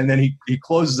and then he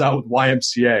closes out with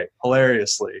YMCA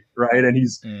hilariously, right? And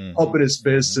he's up in his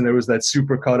fists, and there was that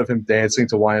super cut of him dancing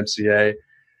to YMCA,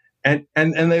 and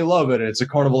they love it, and it's a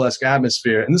carnival-esque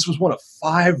atmosphere. And this was one of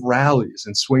 5 rallies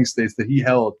in swing states that he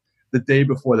held the day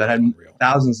before that had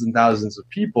thousands and thousands of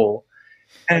people.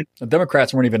 And the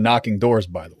Democrats weren't even knocking doors,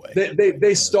 by the way.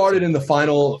 They started in the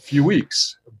final few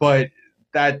weeks, but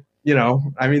that,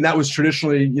 that was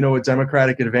traditionally, a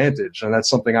Democratic advantage. And that's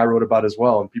something I wrote about as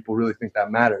well. And people really think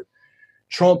that mattered.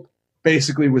 Trump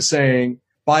basically was saying,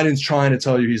 Biden's trying to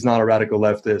tell you he's not a radical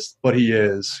leftist, but he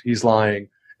is. He's lying.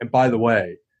 And by the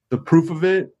way, the proof of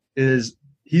it is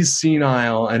he's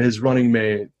senile, and his running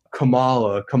mate,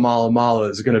 Kamala Mala,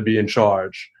 is going to be in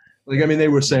charge. They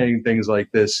were saying things like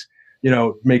this,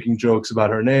 making jokes about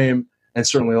her name. And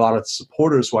certainly a lot of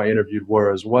supporters who I interviewed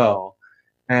were as well.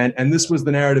 And this was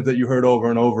the narrative that you heard over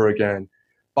and over again.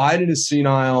 Biden is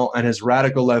senile, and his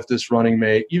radical leftist running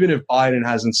mate, even if Biden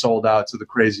hasn't sold out to the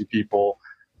crazy people,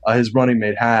 his running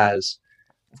mate has.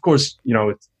 Of course,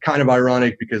 it's kind of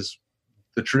ironic because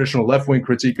the traditional left-wing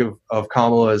critique of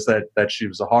Kamala is that she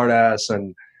was a hard ass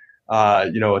and,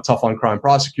 a tough on crime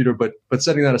prosecutor. But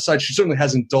setting that aside, she certainly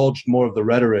has indulged more of the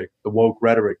rhetoric, the woke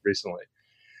rhetoric recently.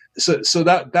 So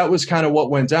that was kind of what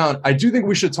went down. I do think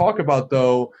we should talk about,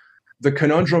 though, the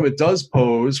conundrum it does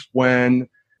pose when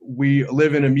we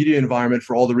live in a media environment,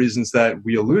 for all the reasons that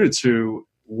we alluded to,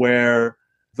 where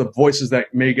the voices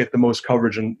that may get the most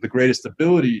coverage and the greatest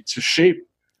ability to shape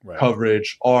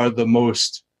coverage are the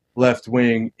most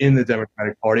left-wing in the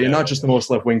Democratic Party, and not just the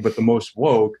most left-wing, but the most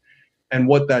woke. And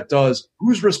what that does,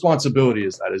 whose responsibility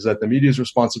is that? Is that the media's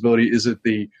responsibility? Is it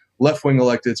the left-wing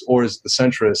electeds, or is it the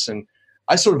centrists? And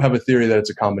I sort of have a theory that it's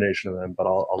a combination of them, but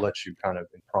I'll let you kind of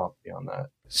prompt me on that.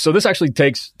 So this actually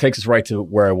takes us right to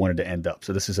where I wanted to end up.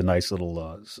 So this is a nice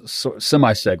little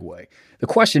semi-segue. The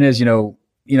question is,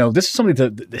 this is something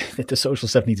that the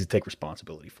socialist left needs to take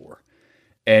responsibility for.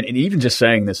 And even just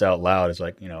saying this out loud is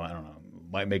like, I don't know,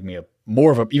 might make me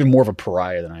even more of a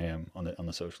pariah than I am on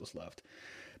the socialist left.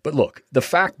 But look, the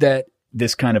fact that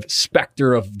this kind of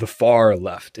specter of the far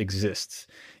left exists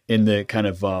in the kind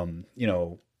of,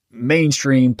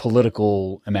 mainstream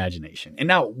political imagination. And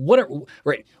now whatever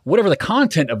the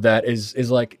content of that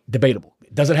is like debatable.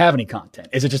 Does it have any content?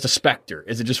 Is it just a specter?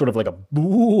 Is it just sort of like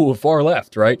a far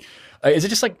left, right? Is it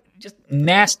just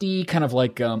nasty, kind of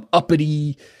like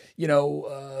uppity,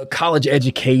 college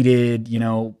educated,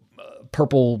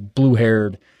 purple, blue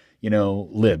haired,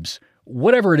 libs?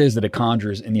 Whatever it is that it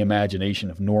conjures in the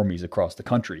imagination of normies across the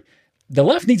country, the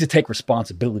left needs to take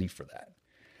responsibility for that.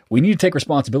 We need to take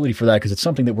responsibility for that because it's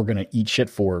something that we're going to eat shit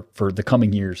for the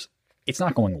coming years. It's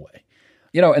not going away.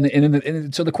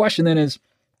 So the question then is,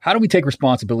 how do we take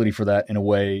responsibility for that in a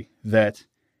way that,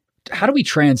 how do we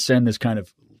transcend this kind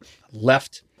of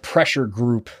left pressure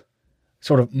group,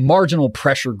 sort of marginal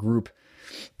pressure group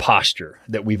posture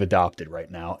that we've adopted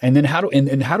right now? And then how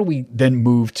do we then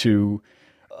move to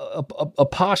a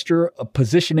posture, a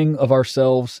positioning of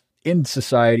ourselves in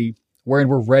society wherein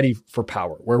we're ready for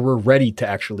power, where we're ready to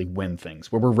actually win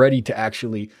things, where we're ready to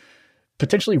actually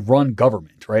potentially run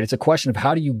government, right? It's a question of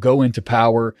how do you go into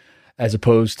power as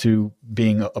opposed to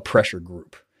being a pressure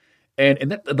group. And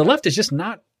that, the left is just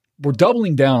not, we're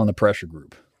doubling down on the pressure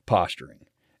group posturing.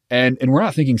 And we're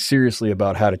not thinking seriously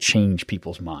about how to change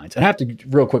people's minds. And I have to,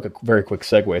 very quick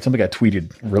segue. It's something I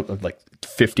tweeted like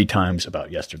 50 times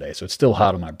about yesterday, so it's still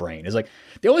hot on my brain. It's like,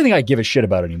 the only thing I give a shit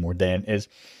about anymore, Dan, is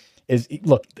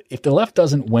look, if the left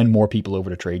doesn't win more people over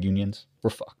to trade unions, we're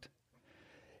fucked.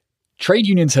 Trade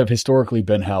unions have historically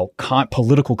been how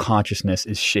political consciousness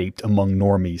is shaped among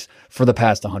normies for the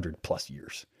past 100 plus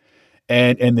years.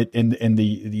 And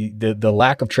the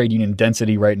lack of trade union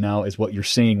density right now is what you're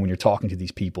seeing when you're talking to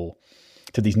these people,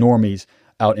 to these normies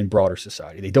out in broader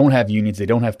society. They don't have unions. They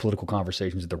don't have political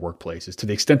conversations at their workplaces. To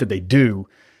the extent that they do,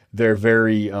 they're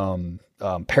very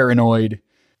paranoid,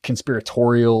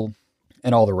 conspiratorial,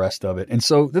 and all the rest of it. And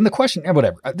so then the question,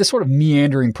 whatever, this sort of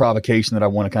meandering provocation that I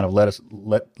want to kind of lead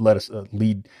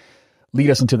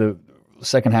us into the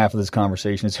second half of this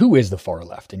conversation is, who is the far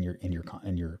left in your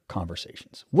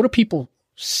conversations? What do people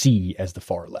see as the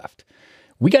far left?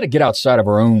 We got to get outside of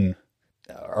our own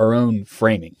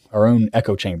framing, our own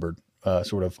echo chamber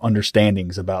sort of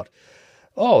understandings about,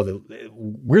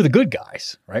 we're the good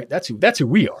guys, right? That's who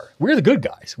we are. We're the good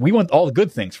guys. We want all the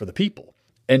good things for the people.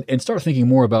 And start thinking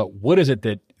more about what is it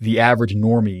that the average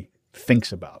normie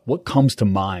thinks about? What comes to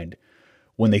mind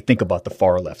when they think about the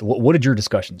far left? What did your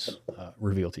discussions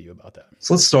reveal to you about that?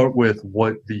 So let's start with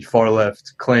what the far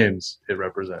left claims it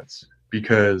represents.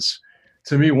 Because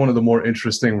to me, one of the more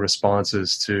interesting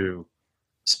responses to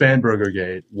Spanberger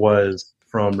Gate was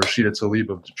from Rashida Tlaib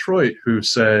of Detroit, who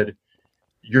said,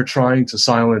 "You're trying to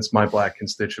silence my Black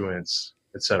constituents,"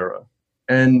 etc.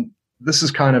 And this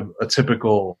is kind of a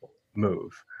typical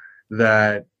move,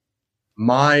 that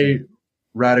my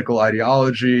radical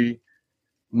ideology,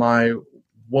 my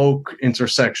woke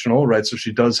intersectional, right? So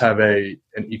she does have an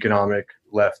economic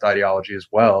left ideology as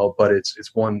well, but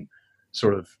it's one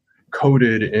sort of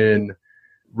coded in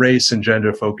race and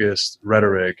gender focused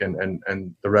rhetoric and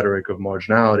the rhetoric of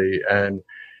marginality. And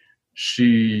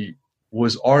she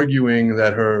was arguing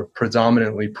that her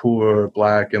predominantly poor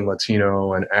Black and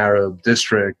Latino and Arab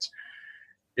district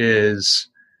is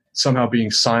somehow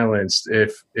being silenced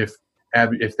if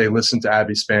they listen to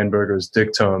Abby Spanberger's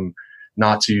dictum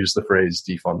not to use the phrase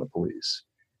defund the police.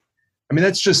 I mean,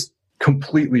 that's just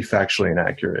completely factually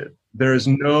inaccurate. There is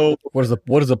no. What does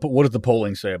the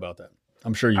polling say about that?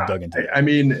 I'm sure you've dug into it. I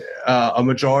mean, a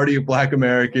majority of Black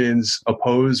Americans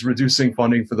oppose reducing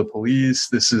funding for the police.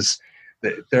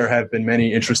 There have been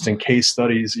many interesting case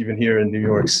studies, even here in New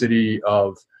York City,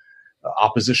 of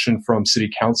opposition from city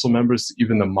council members to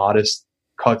even the modest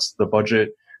cuts to the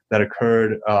budget that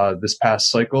occurred this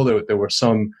past cycle. There were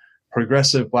some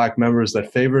progressive Black members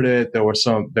that favored it.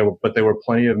 But there were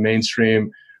plenty of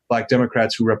mainstream Black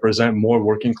Democrats who represent more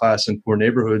working class and poor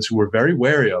neighborhoods who were very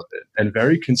wary of it and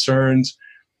very concerned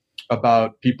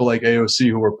about people like AOC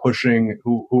who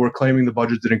were claiming the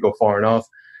budget didn't go far enough.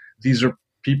 These are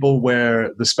people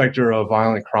where the specter of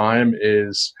violent crime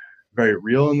is very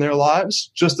real in their lives,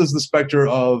 just as the specter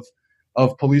of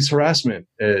police harassment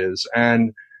is.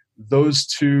 And those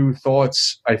two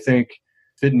thoughts, I think,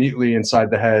 fit neatly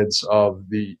inside the heads of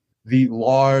the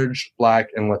large Black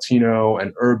and Latino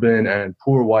and urban and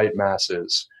poor white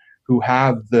masses who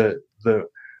have the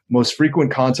most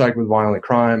frequent contact with violent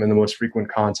crime and the most frequent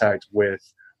contact with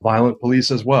violent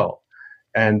police as well.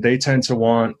 And they tend to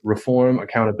want reform,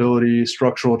 accountability,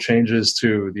 structural changes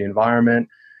to the environment,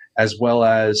 as well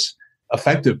as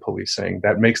effective policing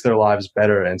that makes their lives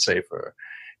better and safer.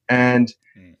 And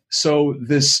so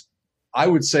I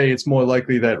would say it's more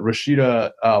likely that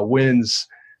Rashida wins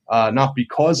not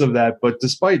because of that, but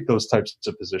despite those types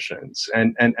of positions.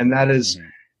 And that is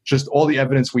just all the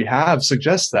evidence we have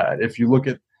suggests that. If you look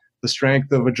at the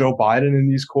strength of a Joe Biden in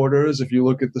these quarters, if you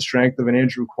look at the strength of an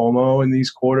Andrew Cuomo in these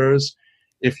quarters,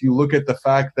 if you look at the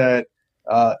fact that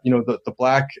the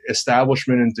Black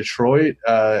establishment in Detroit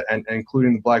and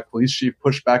including the Black police chief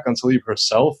pushed back on Tlaib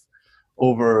herself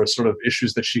over sort of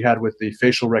issues that she had with the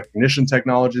facial recognition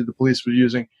technology that the police were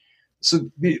using.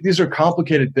 So these are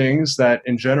complicated things that,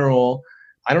 in general,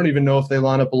 I don't even know if they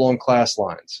line up along class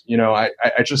lines. I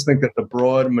just think that the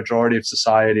broad majority of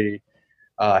society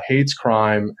hates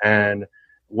crime, and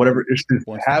whatever issues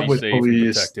they have with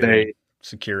police, they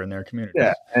secure in their community.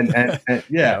 Yeah, and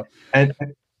yeah,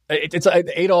 It's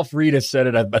Adolph Reed has said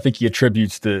it. I think he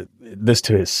attributes this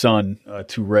to his son,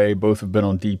 to Ray. Both have been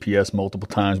on DPS multiple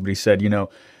times, but he said,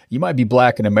 you might be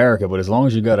Black in America, but as long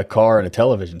as you got a car and a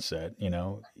television set,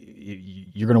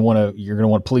 you're going to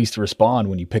want police to respond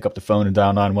when you pick up the phone and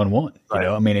dial 911. Right.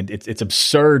 I mean, it's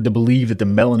absurd to believe that the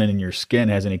melanin in your skin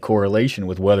has any correlation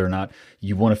with whether or not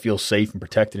you want to feel safe and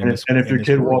protected in this. And if your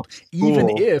kid walks to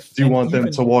school, do you want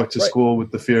them to walk to school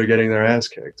with the fear of getting their ass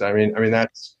kicked? I mean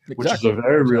that's which is a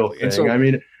very real thing. And so, I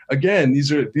mean, again,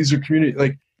 these are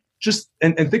community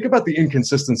and think about the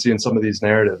inconsistency in some of these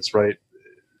narratives, right?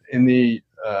 In the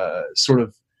sort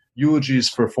of eulogies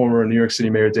for former New York City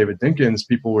Mayor David Dinkins,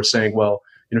 people were saying, well,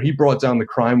 he brought down the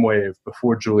crime wave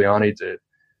before Giuliani did.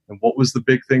 And what was the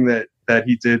big thing that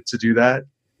he did to do that?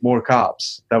 More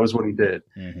cops. That was what he did.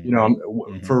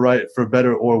 For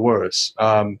better or worse.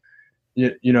 In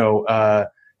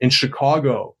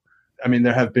Chicago, I mean,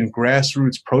 there have been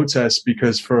grassroots protests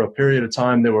because for a period of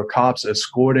time there were cops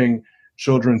escorting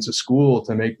children to school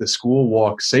to make the school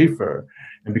walk safer.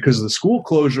 And because of the school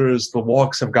closures, the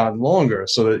walks have gotten longer,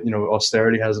 so that,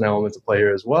 austerity has an element to play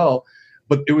here as well.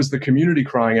 But it was the community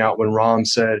crying out when Rahm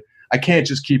said, I can't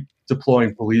just keep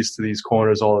deploying police to these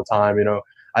corners all the time.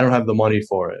 I don't have the money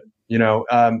for it.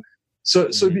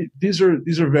 These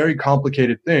are very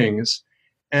complicated things.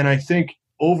 And I think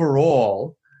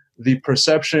overall, the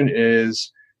perception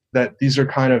is that these are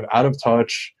kind of out of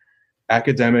touch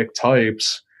academic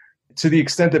types, to the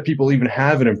extent that people even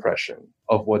have an impression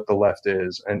of what the left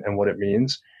is and what it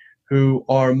means, who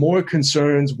are more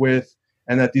concerned with,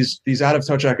 and that these out of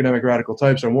touch academic radical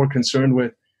types are more concerned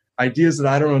with ideas that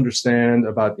I don't understand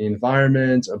about the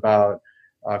environment, about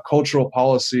cultural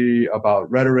policy,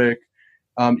 about rhetoric,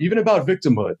 even about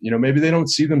victimhood. Maybe they don't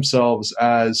see themselves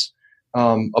as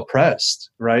oppressed,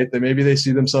 right? That maybe they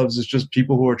see themselves as just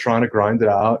people who are trying to grind it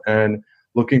out and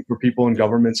looking for people in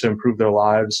government to improve their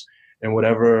lives. in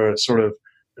whatever sort of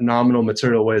nominal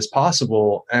material ways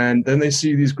possible. And then they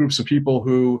see these groups of people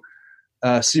who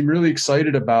seem really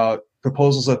excited about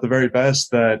proposals at the very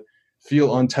best that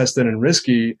feel untested and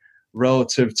risky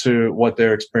relative to what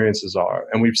their experiences are.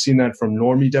 And we've seen that from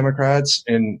normie Democrats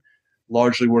in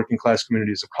largely working class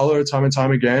communities of color time and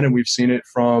time again. And we've seen it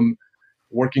from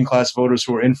working class voters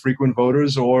who are infrequent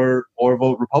voters or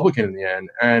vote Republican in the end.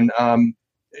 And,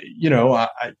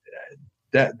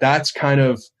 that's kind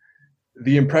of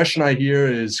the impression I hear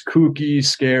is kooky,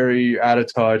 scary, out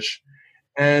of touch.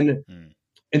 And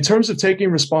in terms of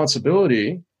taking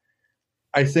responsibility,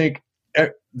 I think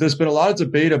there's been a lot of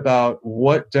debate about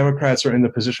what Democrats are in the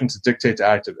position to dictate to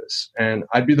activists. And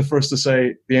I'd be the first to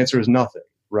say the answer is nothing,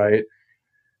 right?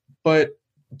 But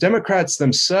Democrats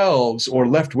themselves, or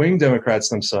left-wing Democrats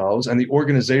themselves, and the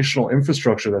organizational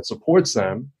infrastructure that supports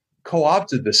them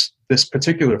co-opted this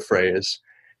particular phrase.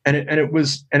 And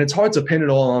it's hard to pin it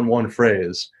all on one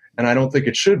phrase, and I don't think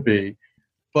it should be.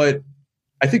 But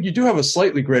I think you do have a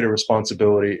slightly greater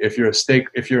responsibility if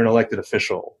you're an elected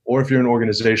official, or if you're an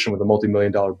organization with a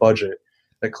multi-million-dollar budget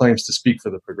that claims to speak for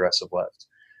the progressive left,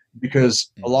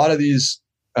 because a lot of these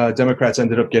Democrats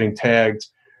ended up getting tagged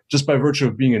just by virtue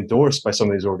of being endorsed by some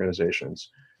of these organizations,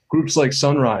 groups like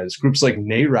Sunrise, groups like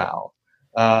NARAL.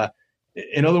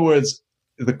 In other words,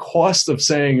 the cost of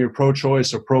saying you're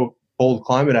pro-choice or pro-bold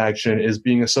climate action is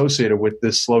being associated with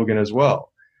this slogan as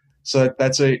well. So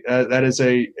that is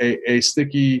a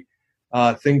sticky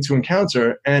thing to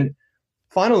encounter. And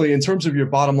finally, in terms of your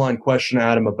bottom line question,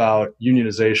 Adam, about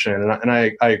unionization, and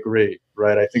I agree,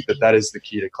 right? I think that is the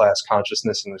key to class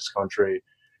consciousness in this country,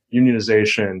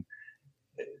 unionization.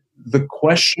 The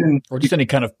question, or just any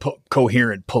kind of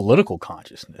coherent political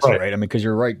consciousness, right? I mean, because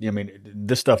you're right. I mean,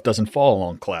 this stuff doesn't fall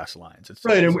along class lines. It's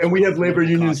right, and we have labor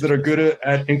unions that are good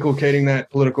at inculcating that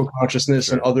political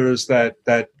consciousness, and others that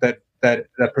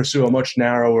pursue a much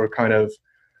narrower kind of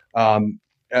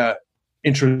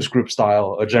interest group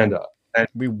style agenda. And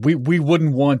we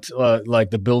wouldn't want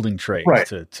like the building trades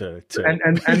to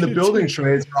and the building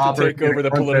trades take over the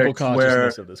political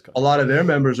consciousness of this country. A lot of their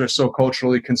members are so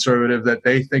culturally conservative that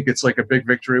they think it's like a big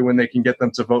victory when they can get them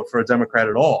to vote for a Democrat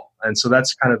at all, and so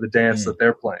that's kind of the dance that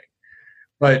they're playing.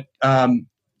 But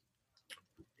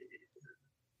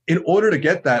in order to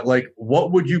get that, like,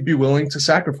 what would you be willing to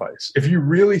sacrifice if you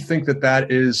really think that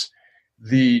is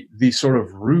the sort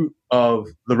of root of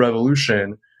the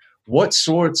revolution? What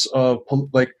sorts of,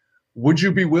 would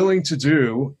you be willing to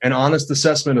do an honest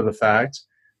assessment of the fact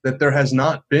that there has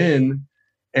not been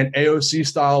an AOC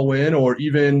style win or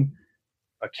even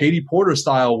a Katie Porter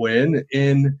style win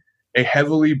in a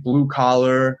heavily blue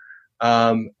collar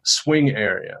swing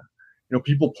area? You know,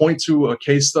 people point to a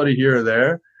case study here or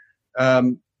there,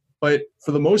 but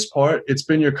for the most part, it's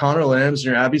been your Connor Lambs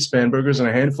and your Abby Spanbergers and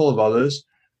a handful of others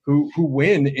who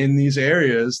win in these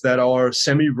areas that are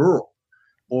semi-rural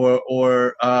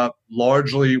or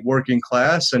largely working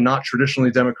class and not traditionally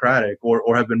Democratic,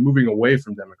 or have been moving away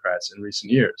from Democrats in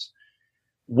recent years.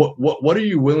 What are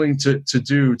you willing to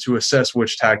do to assess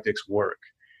which tactics work?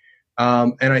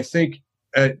 And I think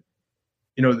that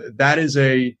is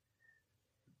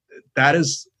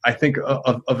I think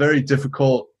a very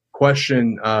difficult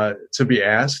question to be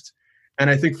asked. And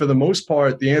I think for the most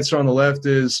part, the answer on the left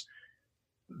is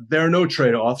there are no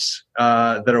trade-offs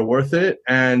that are worth it,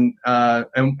 and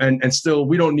still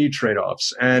we don't need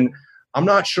trade-offs. And I'm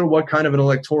not sure what kind of an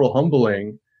electoral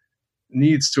humbling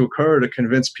needs to occur to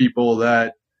convince people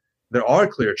that there are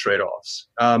clear trade-offs,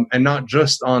 and not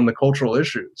just on the cultural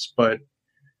issues, but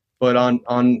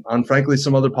on frankly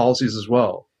some other policies as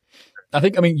well. I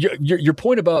mean, your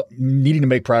point about needing to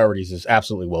make priorities is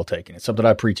absolutely well taken. It's something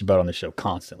I preach about on the show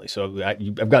constantly. So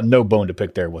I've got no bone to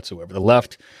pick there whatsoever. The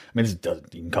left, I mean, this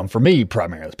doesn't even come from me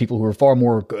primarily. It's people who are far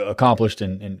more accomplished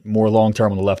and more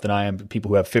long-term on the left than I am, people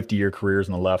who have 50-year careers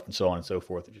on the left and so on and so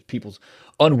forth. Just people's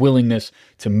unwillingness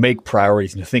to make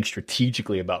priorities and to think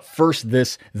strategically about first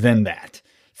this, then that.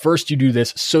 First you do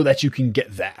this so that you can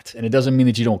get that. And it doesn't mean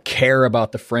that you don't care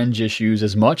about the fringe issues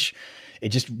as much. It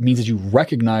just means that you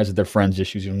recognize that they're fringe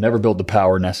issues. You'll never build the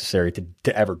power necessary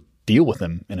to ever deal with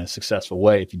them in a successful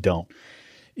way if you don't.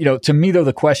 You know, to me though,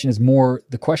 the question is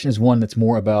one that's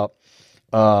more about,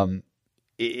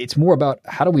 it's more about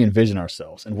how do we envision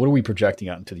ourselves and what are we projecting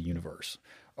out into the universe?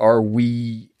 Are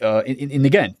we, and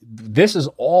again, this is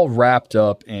all wrapped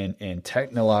up in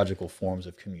technological forms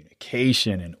of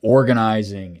communication and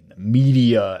organizing and the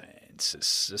media and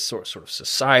sort of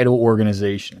societal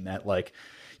organization, and that, like,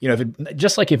 you know,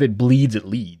 if it bleeds, it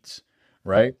leads,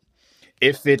 right?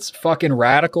 If it's fucking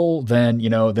radical, then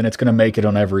it's going to make it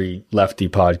on every lefty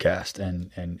podcast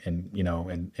and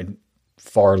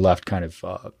far left kind of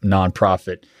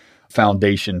nonprofit,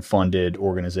 foundation funded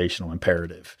organizational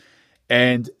imperative.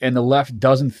 And the left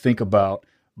doesn't think about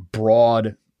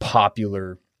broad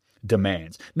popular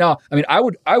demands. Now, I mean,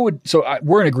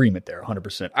 we're in agreement there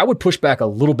 100%. I would push back a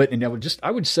little bit, and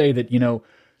I would say that,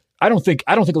 I don't think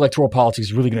electoral politics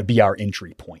is really going to be our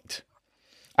entry point.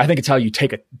 I think it's how you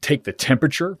take the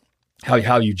temperature,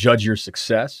 how you judge your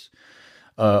success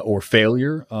or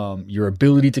failure, your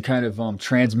ability to kind of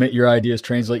translate your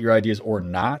ideas or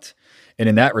not. And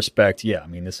in that respect, yeah, I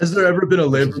mean, has there ever been a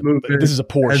labor movement? This is a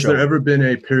poor Has show. there ever been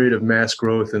a period of mass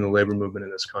growth in the labor movement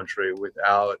in this country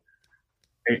without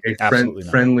a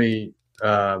friendly?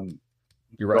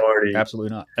 You're right. Authority?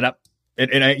 Absolutely not.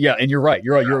 And you're right.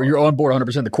 You're on board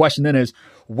 100%. The question then is,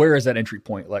 where is that entry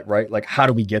point? Like, how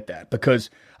do we get that?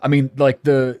 Because I mean, like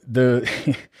the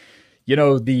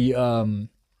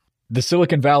the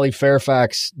Silicon Valley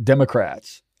Fairfax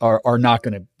Democrats are not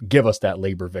going to give us that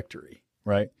labor victory,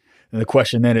 right? And the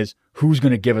question then is, who's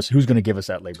going to give us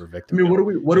that labor victory? I mean,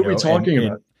 what are we talking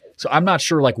about? So I'm not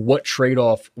sure like what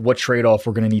trade-off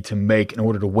we're going to need to make in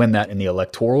order to win that in the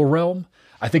electoral realm.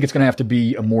 I think it's going to have to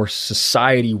be a more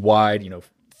society-wide,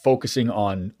 focusing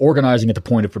on organizing at the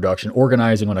point of production,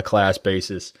 organizing on a class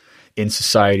basis in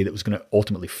society that was going to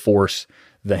ultimately force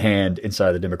the hand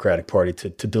inside the Democratic Party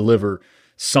to deliver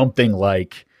something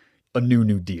like a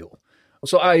New Deal.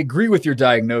 So I agree with your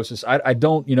diagnosis. I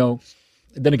don't,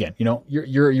 then again,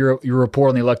 you're a report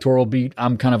on the electoral beat.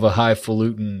 I'm kind of a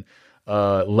highfalutin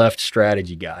left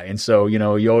strategy guy. And so,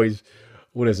 you always,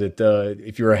 what is it?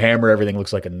 If you're a hammer, everything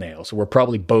looks like a nail. So we're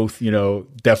probably both,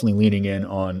 definitely leaning in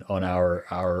on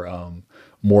our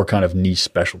more kind of niche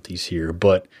specialties here.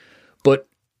 But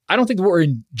I don't think that we're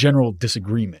in general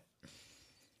disagreement.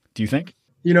 Do you think?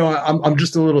 I'm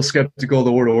just a little skeptical of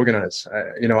the word organize.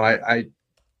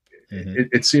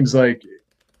 It seems like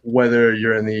whether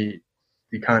you're in the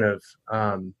kind of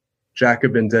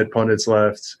Jacobin dead pundits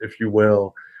left, if you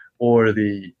will, or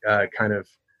the kind of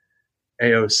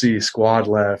AOC squad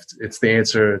left, it's the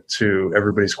answer to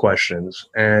everybody's questions.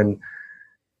 And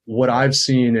what I've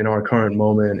seen in our current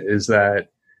moment is that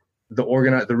the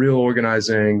real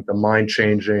organizing, the mind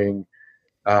changing,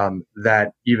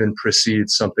 that even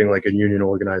precedes something like a union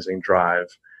organizing drive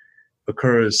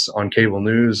occurs on cable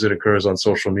news. It occurs on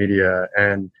social media,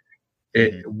 and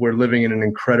we're living in an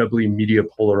incredibly media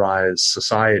polarized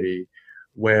society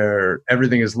where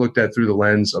everything is looked at through the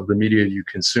lens of the media you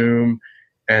consume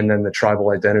and then the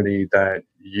tribal identity that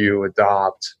you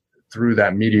adopt through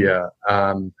that media,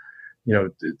 to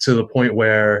the point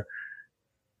where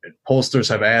pollsters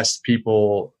have asked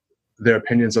people their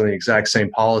opinions on the exact same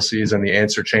policies, and the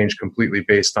answer changed completely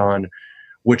based on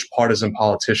which partisan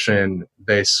politician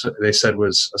they said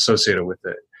was associated with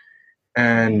it.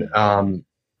 And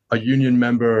a union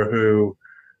member who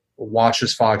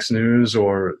watches Fox News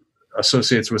or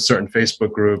associates with certain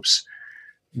Facebook groups,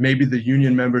 maybe the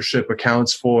union membership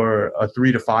accounts for a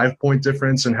 3 to 5 point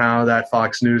difference in how that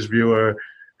Fox News viewer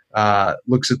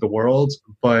looks at the world.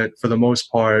 But for the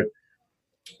most part,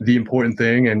 the important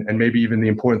thing, and maybe even the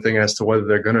important thing as to whether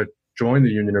they're going to join the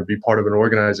union or be part of an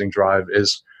organizing drive,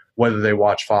 is whether they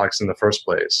watch Fox in the first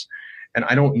place. And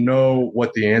I don't know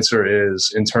what the answer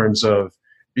is in terms of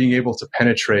being able to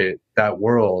penetrate that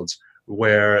world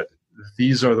where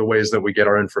these are the ways that we get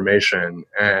our information.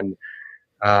 And,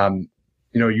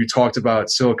 you talked about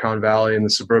Silicon Valley and the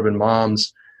suburban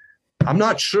moms. I'm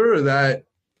not sure that,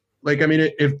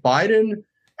 if Biden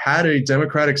had a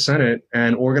Democratic Senate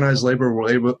and organized labor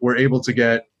were able to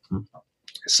get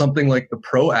something like the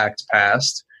PRO Act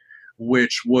passed,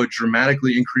 which would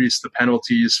dramatically increase the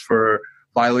penalties for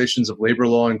violations of labor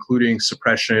law, including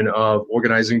suppression of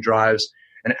organizing drives,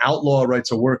 and outlaw right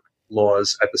to work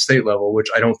laws at the state level, which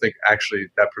I don't think actually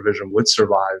that provision would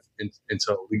survive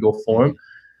into legal form.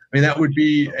 I mean, that would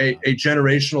be a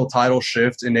generational title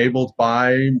shift enabled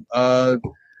by a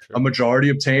majority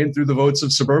obtained through the votes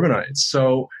of suburbanites.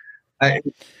 So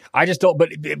I just don't,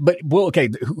 but well, okay.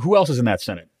 Who else is in that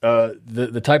Senate?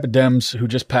 The type of Dems who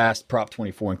just passed Prop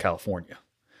 24 in California,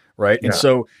 right? And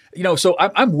so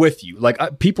I'm with you.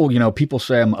 Like people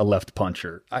say I'm a left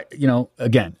puncher.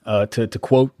 Again, to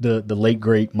quote the late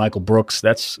great Michael Brooks,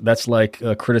 that's like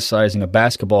criticizing a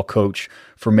basketball coach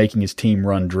for making his team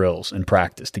run drills and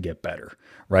practice to get better,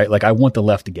 right? Like I want the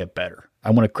left to get better. I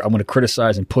want to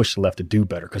criticize and push the left to do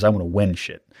better because I want to win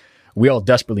shit. We all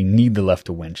desperately need the left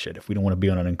to win shit if we don't want to be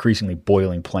on an increasingly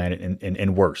boiling planet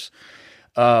and worse.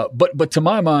 But to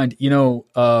my mind,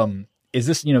 is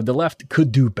this, the left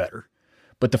could do better.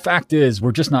 But the fact is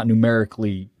we're just not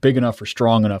numerically big enough or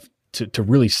strong enough to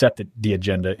really set the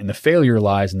agenda, and the failure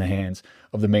lies in the hands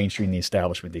of the mainstream, the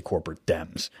establishment, the corporate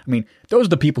Dems. I mean, those are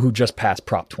the people who just passed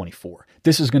Prop 24.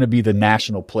 This is going to be the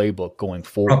national playbook going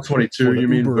forward. Prop 22, you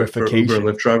mean, for Uber and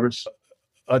Lyft drivers?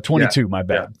 22, my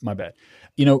bad.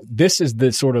 You know, this is the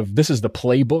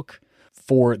playbook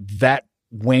for that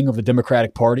wing of the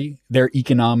Democratic Party, their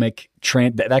economic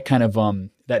that kind of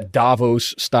that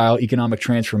Davos style economic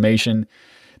transformation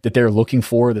that they're looking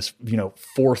for, this, you know,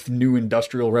 fourth new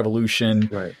industrial revolution.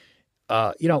 Right.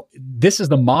 You know, this is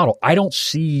the model. I don't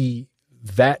see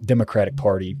that Democratic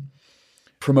Party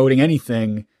promoting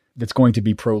anything that's going to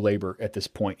be pro-labor at this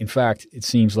point. In fact, it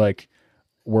seems like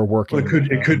we're working. Well,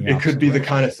 it could be the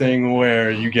kind of thing where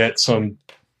you get some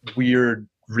weird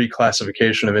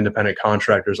reclassification of independent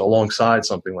contractors alongside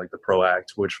something like the PRO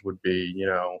Act, which would be, you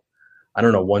know, I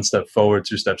don't know, one step forward,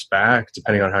 two steps back,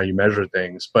 depending on how you measure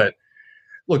things. But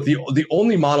look, the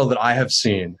only model that I have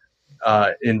seen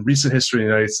in recent history in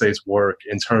the United States work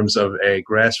in terms of a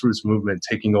grassroots movement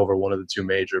taking over one of the two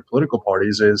major political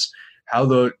parties is how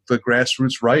the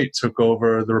grassroots right took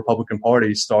over the Republican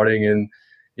Party starting in,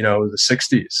 you know, the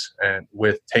 60s, and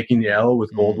with taking the L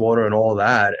with Goldwater and all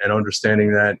that, and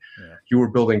understanding that you were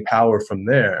building power from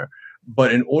there.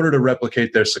 But in order to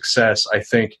replicate their success, I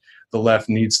think the left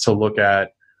needs to look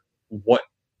at what,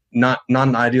 not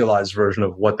an idealized version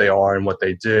of what they are and what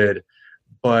they did,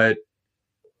 but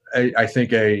I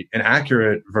think an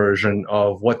accurate version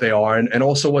of what they are, and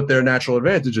also what their natural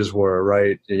advantages were,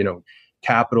 right? You know,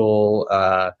 capital,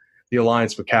 the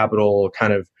alliance for capital,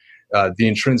 kind of the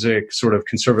intrinsic sort of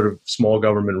conservative small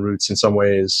government roots in some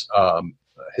ways,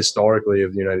 historically,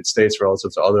 of the United States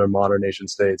relative to other modern nation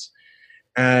states.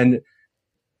 And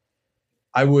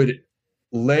I would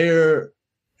layer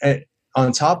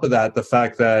on top of that the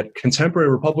fact that contemporary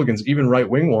Republicans, even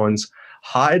right-wing ones,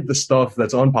 hide the stuff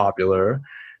that's unpopular,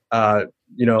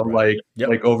 you know, like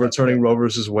overturning Roe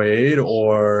versus Wade,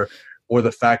 or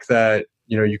the fact that,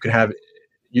 you know, you can have,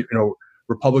 you know,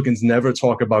 Republicans never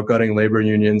talk about gutting labor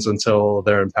unions until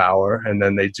they're in power, and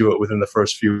then they do it within the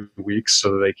first few weeks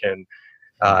so that they can,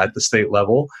 at the state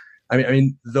level. I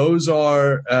mean, those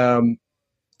are,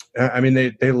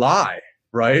 they lie,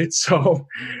 right? So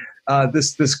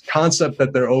this concept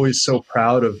that they're always so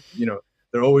proud of, you know,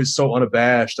 they're always so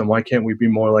unabashed, and why can't we be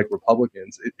more like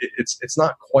Republicans? It's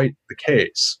not quite the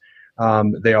case.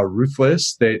 They are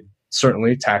ruthless. They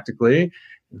certainly tactically,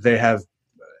 they have,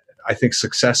 I think,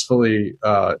 successfully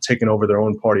taken over their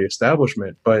own party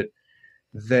establishment, but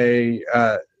they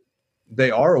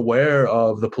are aware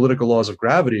of the political laws of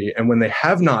gravity, and when they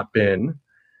have not been,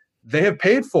 they have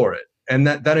paid for it, and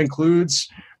that includes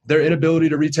their inability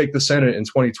to retake the Senate in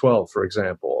 2012, for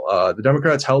example. The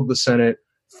Democrats held the Senate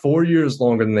 4 years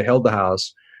longer than they held the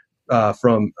House,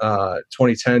 from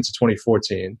 2010 to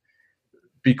 2014,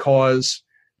 because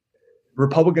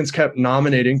Republicans kept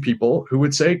nominating people who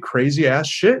would say crazy ass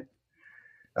shit.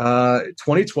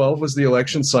 2012 was the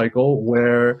election cycle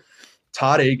where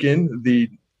Todd Akin, the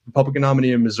Republican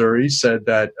nominee in Missouri, said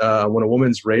that when a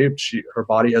woman's raped, her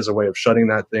body has a way of shutting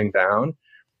that thing down.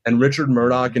 And Richard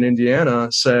Murdoch in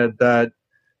Indiana said that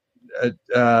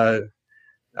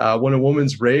when a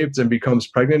woman's raped and becomes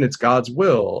pregnant, it's God's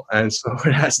will, and so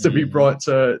it has to be brought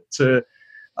to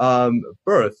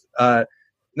birth.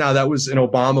 Now, that was an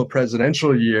Obama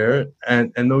presidential year,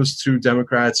 and those two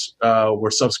Democrats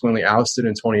were subsequently ousted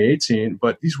in 2018,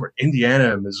 but these were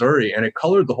Indiana and Missouri, and it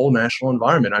colored the whole national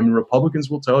environment. I mean, Republicans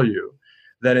will tell you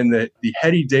that in the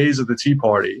heady days of the Tea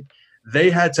Party, they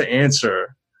had to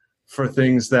answer for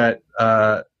things that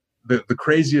the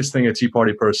craziest thing a Tea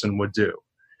Party person would do.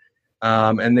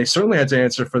 And they certainly had to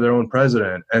answer for their own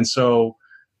president. And so,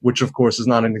 which of course is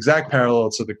not an exact parallel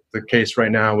to the case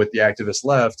right now with the activist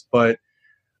left, but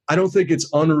I don't think it's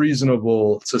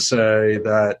unreasonable to say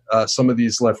that some of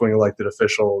these left-wing elected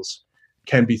officials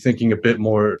can be thinking a bit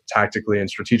more tactically and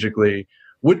strategically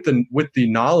with the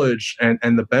knowledge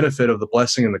and the benefit of the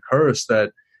blessing and the curse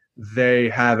that they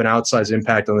have an outsized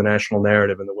impact on the national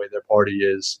narrative and the way their party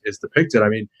is depicted. I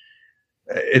mean,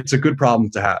 it's a good problem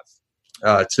to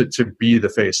have, to be the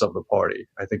face of the party.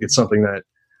 I think it's something that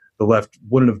the left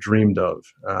wouldn't have dreamed of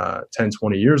 10,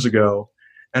 20 years ago.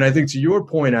 And I think to your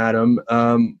point, Adam,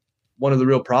 one of the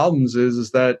real problems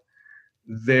is that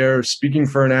they're speaking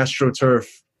for an AstroTurf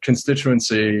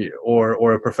constituency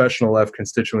or a professional left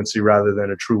constituency rather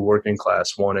than a true working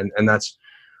class one. And that's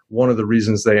one of the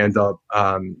reasons they end up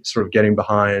sort of getting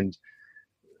behind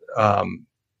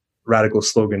radical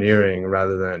sloganeering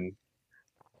rather than.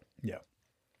 Yeah.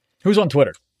 Who's on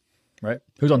Twitter, right?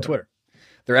 Who's on Twitter?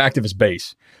 Their activist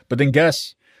base. But then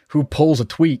guess who pulls a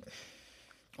tweet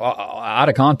out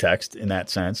of context in that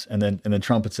sense, and then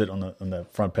trumpets it on the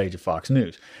front page of Fox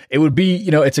News. It would be,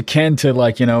 it's akin to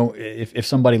like, if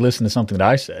somebody listened to something that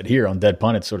I said here on Dead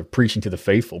Pundits, sort of preaching to the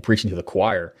faithful, preaching to the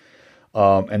choir,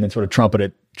 and then sort of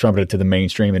trumpeted to the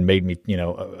mainstream and made me,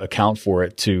 account for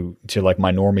it to like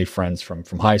my normie friends from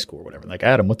high school or whatever. Like,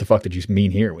 Adam, what the fuck did you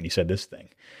mean here when you said this thing?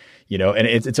 And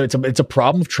it's a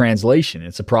problem of translation.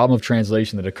 It's a problem of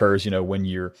translation that occurs, when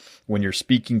you're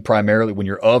speaking primarily, when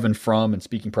you're of and from and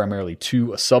speaking primarily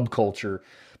to a subculture,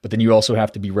 but then you also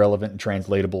have to be relevant and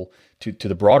translatable to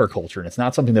the broader culture. And it's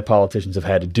not something that politicians have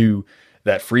had to do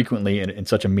that frequently in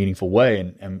such a meaningful way.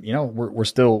 And we're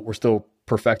still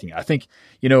perfecting it. I think,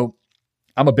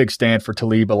 I'm a big stand for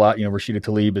Tlaib a lot. Rashida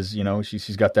Tlaib is,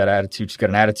 she's got that attitude. She's got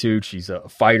an attitude. She's a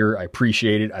fighter. I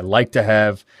appreciate it. I like to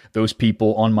have those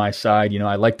people on my side.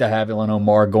 I like to have Ilhan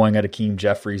Omar going at Hakeem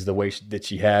Jeffries the way that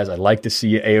she has. I like to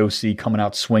see AOC coming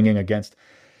out swinging against,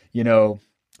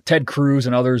 Ted Cruz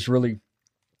and others really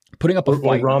putting up a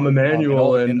fight. Or Rahm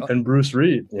Emanuel and Bruce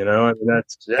Reed,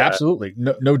 that's absolutely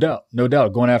no doubt,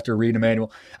 going after Reed Emanuel.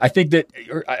 I think that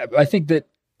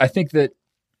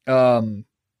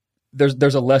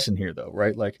there's a lesson here though,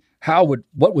 right? Like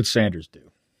what would Sanders do,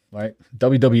 right?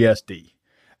 WWSD,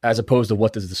 as opposed to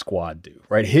what does the squad do,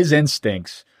 right? His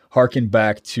instincts harken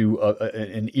back to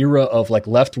an era of like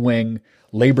left-wing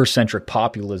labor-centric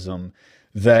populism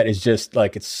that is just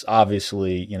like, it's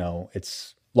obviously,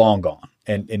 it's long gone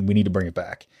and we need to bring it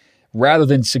back. Rather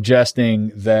than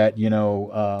suggesting that,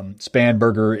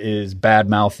 Spanberger is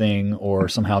bad-mouthing or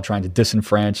somehow trying to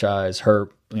disenfranchise her,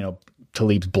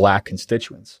 Tlaib's black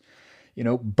constituents.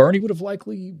 Bernie would have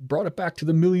likely brought it back to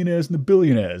the millionaires and the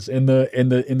billionaires and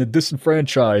the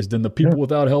disenfranchised and the people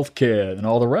without health care and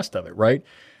all the rest of it, right?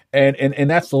 And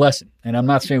that's the lesson. And I'm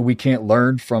not saying we can't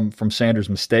learn from Sanders'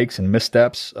 mistakes and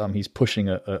missteps. He's pushing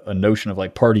a notion of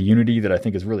like party unity that I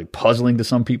think is really puzzling to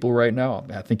some people right now.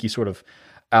 I think he's sort of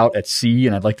out at sea,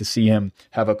 and I'd like to see him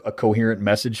have a coherent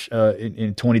message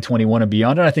in 2021 and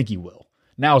beyond. And I think he will.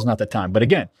 Now is not the time. But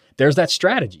again, there's that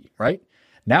strategy, right?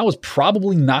 Now is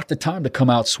probably not the time to come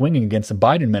out swinging against the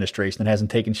Biden administration that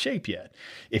hasn't taken shape yet.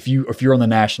 If you're on the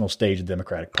national stage of the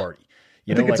Democratic Party,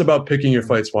 I think it's about picking your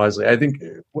fights wisely. I think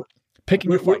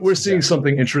we're seeing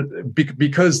something interesting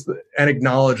because and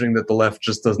acknowledging that the left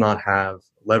just does not have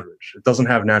leverage. It doesn't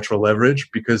have natural leverage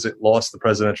because it lost the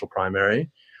presidential primary.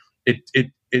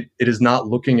 It is not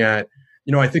looking at,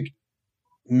 I think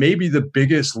maybe the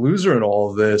biggest loser in all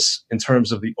of this in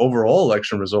terms of the overall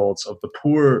election results of the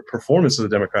poor performance of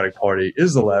the Democratic Party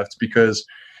is the left, because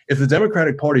if the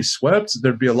Democratic Party swept,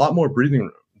 there'd be a lot more breathing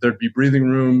room. There'd be breathing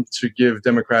room to give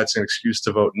Democrats an excuse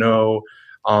to vote no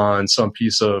on some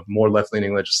piece of more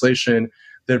left-leaning legislation.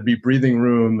 There'd be breathing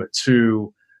room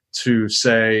to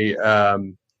say,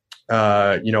 our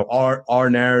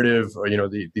narrative, or,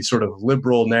 the sort of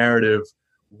liberal narrative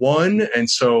won. And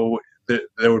so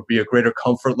there would be a greater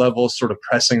comfort level sort of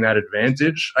pressing that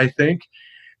advantage, I think.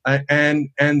 And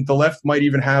the left might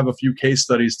even have a few case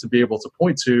studies to be able to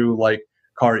point to, like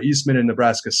Kara Eastman in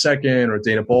Nebraska's 2nd or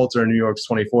Dana Bolter in New York's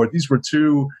 24th. These were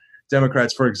two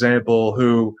Democrats, for example,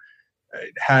 who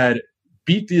had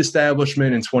beat the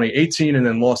establishment in 2018 and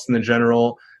then lost in the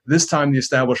general. This time the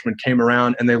establishment came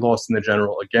around and they lost in the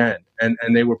general again. And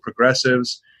they were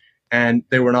progressives, and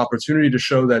they were an opportunity to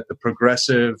show that the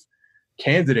progressive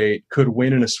candidate could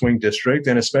win in a swing district,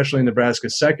 and especially in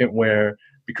Nebraska's 2nd, where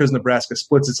because Nebraska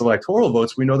splits its electoral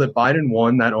votes, we know that Biden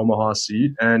won that Omaha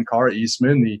seat, and Kara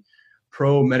Eastman, the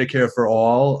pro-Medicare for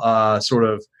all, sort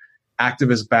of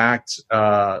activist-backed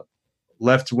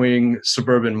left-wing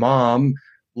suburban mom,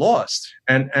 lost.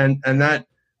 And that,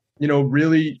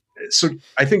 really, so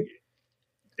I think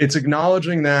it's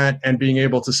acknowledging that and being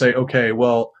able to say, okay,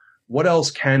 well, what else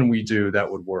can we do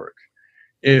that would work?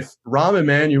 If Rahm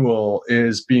Emanuel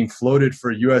is being floated for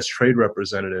U.S. trade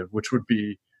representative, which would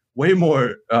be way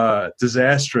more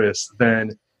disastrous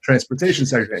than transportation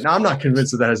secretary. Now, I'm not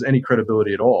convinced that has any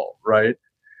credibility at all, right?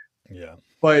 Yeah.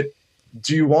 But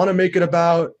do you want to make it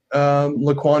about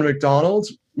Laquan McDonald?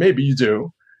 Maybe you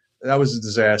do. That was a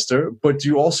disaster. But do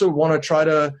you also want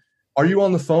to are you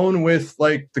on the phone with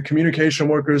like the communication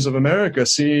workers of America,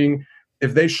 seeing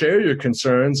if they share your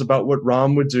concerns about what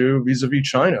Rahm would do vis-a-vis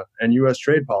China and U.S.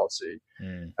 trade policy?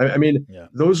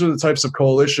 Those are the types of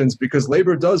coalitions, because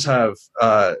labor does have,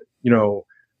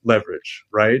 leverage,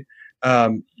 right?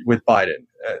 With Biden.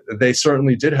 They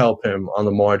certainly did help him on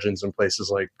the margins in places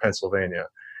like Pennsylvania.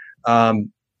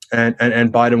 And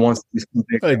Biden wants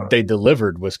to they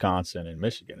delivered Wisconsin and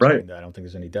Michigan. Right. I don't think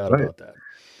there's any doubt about that.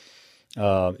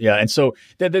 And so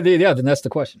then that's the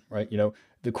question, right?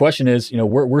 the question is,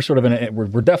 we're sort of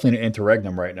we're definitely in an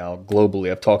interregnum right now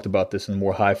globally. I've talked about this in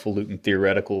more highfalutin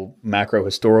theoretical macro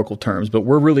historical terms, but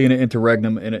we're really in an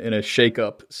interregnum in a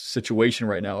shakeup situation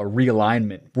right now, a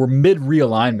realignment. We're mid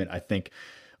realignment, I think.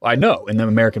 I know, in the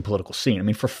American political scene. I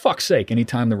mean, for fuck's sake,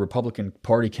 anytime the Republican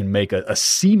Party can make a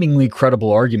seemingly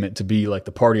credible argument to be like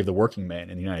the party of the working man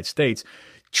in the United States,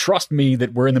 trust me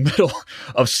that we're in the middle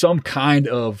of some kind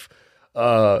of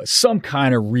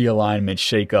realignment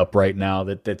shakeup right now.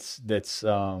 That's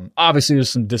obviously there's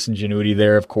some disingenuity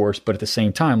there, of course, but at the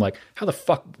same time, like, how the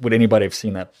fuck would anybody have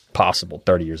seen that possible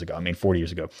 30 years ago? I mean, 40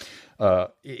 years ago.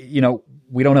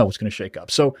 We don't know what's going to shake up.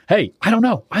 So, hey, I don't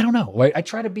know. Right? I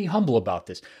try to be humble about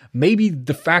this. Maybe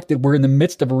the fact that we're in the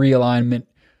midst of a realignment,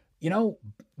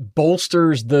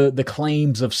 bolsters the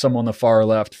claims of some on the far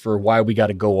left for why we got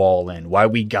to go all in, why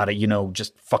we got to,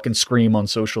 just fucking scream on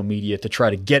social media to try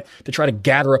to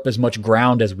gather up as much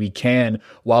ground as we can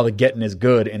while the getting is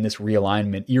good in this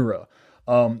realignment era.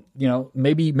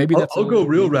 Maybe that's. I'll go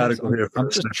real radical here. I'm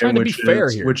just trying to be fair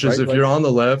here. Which is, if you're on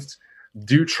the left,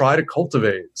 do try to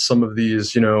cultivate some of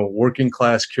these, working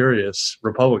class curious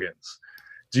Republicans.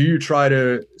 Do you try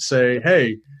to say,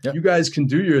 hey, you guys can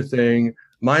do your thing.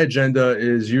 My agenda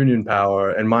is union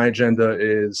power, and my agenda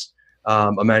is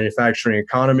a manufacturing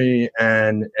economy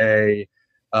and an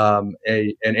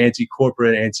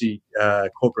anti-corporate,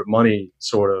 corporate money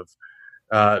sort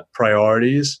of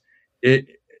priorities.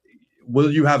 Will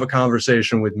you have a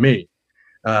conversation with me?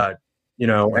 And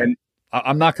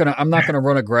I'm not gonna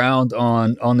run aground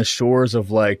on the shores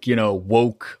of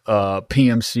woke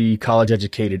PMC college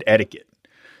educated etiquette.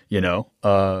 And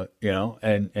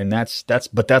that's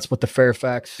what the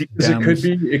Fairfax.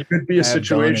 It could be a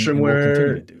situation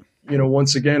where,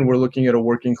 once again, we're looking at a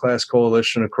working class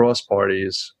coalition across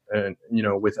parties and,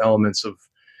 with elements of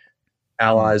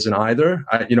allies in either.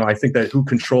 I think that who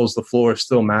controls the floor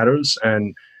still matters.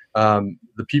 And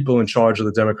the people in charge of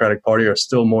the Democratic Party are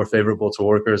still more favorable to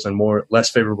workers and less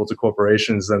favorable to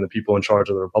corporations than the people in charge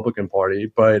of the Republican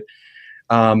Party. But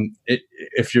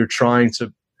if you're trying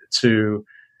to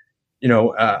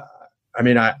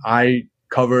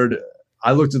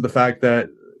I looked at the fact that,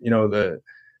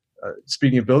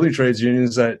 speaking of building trades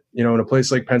unions, that, in a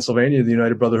place like Pennsylvania, the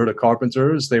United Brotherhood of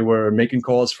Carpenters, they were making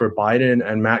calls for Biden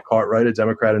and Matt Cartwright, a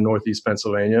Democrat in Northeast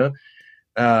Pennsylvania.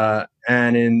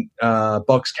 And in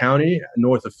Bucks County,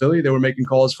 north of Philly, they were making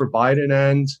calls for Biden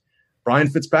and Brian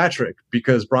Fitzpatrick,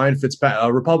 because Brian Fitzpatrick,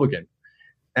 a Republican.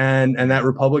 And that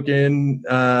Republican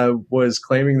was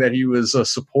claiming that he was a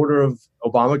supporter of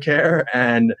Obamacare,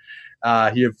 and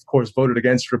he, of course, voted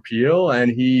against repeal,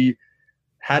 and he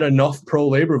had enough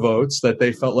pro-labor votes that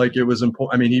they felt like it was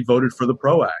important. I mean, he voted for the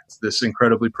PRO Act, this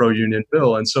incredibly pro-union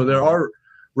bill. And so there are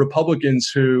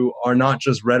Republicans who are not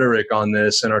just rhetoric on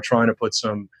this and are trying to put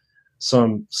some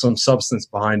substance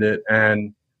behind it.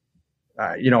 And,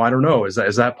 I don't know, is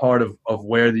that part of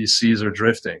where these seas are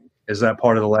drifting? Is that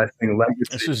part of the lasting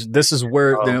legacy? This is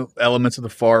where elements of the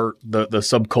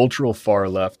subcultural far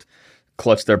left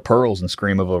clutch their pearls and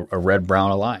scream of a red-brown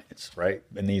alliance, right?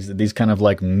 And these kind of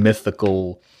like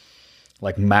mythical,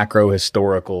 like macro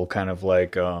historical kind of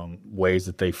like ways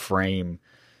that they frame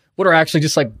what are actually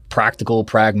just like practical,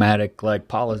 pragmatic, like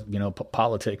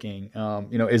politicking.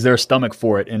 Is there a stomach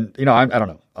for it? And I don't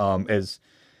know.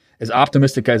 As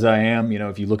optimistic as I am,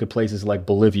 if you look at places like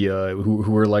Bolivia,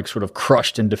 who are like sort of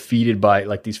crushed and defeated by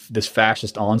like this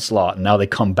fascist onslaught, and now they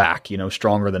come back,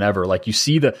 stronger than ever. Like, you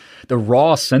see the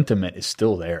raw sentiment is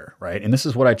still there, right? And this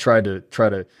is what I try to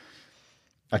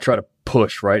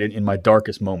push, right, in my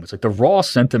darkest moments. Like, the raw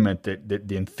sentiment that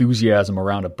the enthusiasm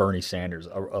around a Bernie Sanders,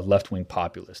 a left-wing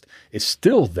populist, is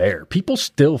still there. People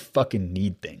still fucking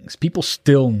need things. People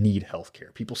still need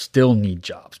healthcare. People still need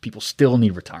jobs. People still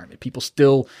need retirement. People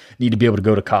still need to be able to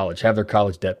go to college, have their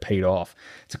college debt paid off.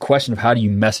 It's a question of how do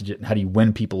you message it and how do you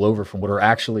win people over from what are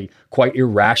actually quite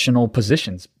irrational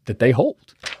positions that they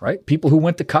hold, right? People who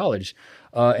went to college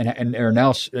and are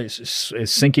now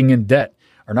sinking in debt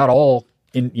are not all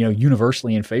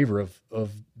universally in favor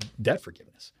of debt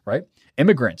forgiveness, right?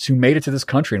 Immigrants who made it to this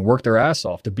country and worked their ass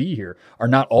off to be here are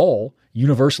not all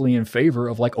universally in favor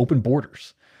of like open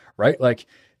borders, right? Like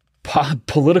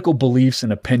political beliefs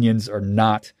and opinions are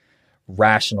not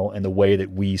rational in the way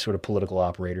that we sort of political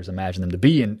operators imagine them to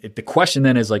be. And the question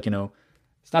then is like,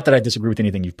 it's not that I disagree with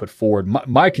anything you've put forward.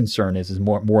 My concern is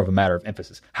more of a matter of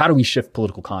emphasis. How do we shift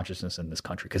political consciousness in this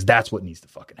country? Because that's what needs to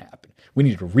fucking happen. We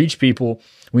need to reach people.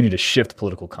 We need to shift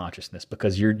political consciousness,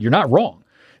 because you're not wrong.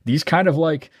 These kind of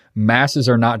like masses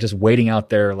are not just waiting out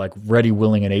there like ready,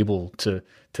 willing, and able to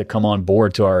come on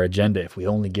board to our agenda if we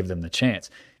only give them the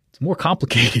chance. It's more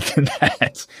complicated than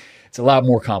that. it's a lot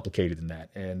more complicated than that.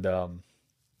 And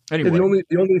anyway,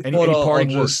 the only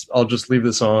thought I'll just leave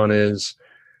this on is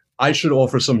I should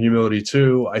offer some humility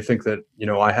too. I think that,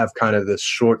 I have kind of this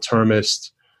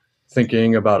short-termist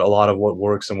thinking about a lot of what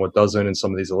works and what doesn't in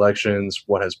some of these elections,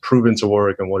 what has proven to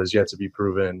work and what is yet to be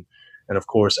proven. And of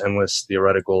course, endless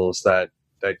theoreticals that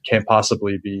can't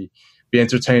possibly be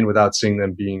entertained without seeing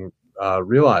them being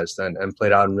realized and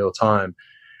played out in real time.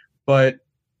 But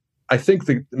I think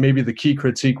maybe the key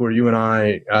critique where you and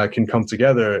I can come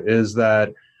together is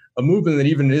that a movement that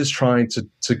even is trying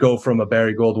to go from a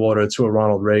Barry Goldwater to a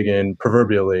Ronald Reagan,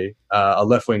 proverbially, a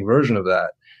left-wing version of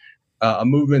that, a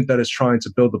movement that is trying to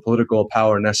build the political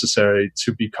power necessary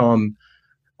to become,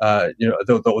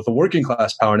 the working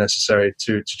class power necessary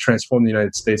to transform the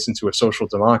United States into a social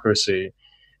democracy,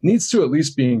 needs to at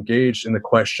least be engaged in the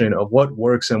question of what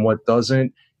works and what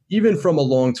doesn't, even from a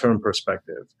long-term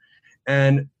perspective.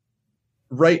 And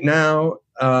right now,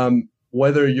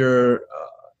 whether you're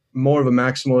more of a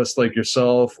maximalist like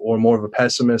yourself or more of a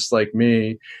pessimist like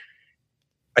me,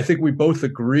 I think we both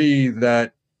agree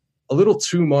that a little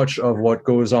too much of what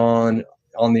goes on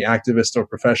the activist or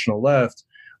professional left,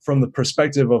 from the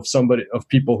perspective of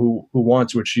people who want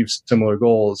to achieve similar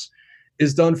goals,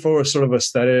 is done for sort of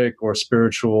aesthetic or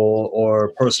spiritual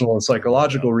or personal and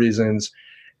psychological reasons,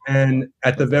 and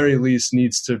at the very least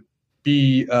needs to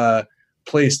be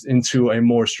placed into a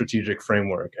more strategic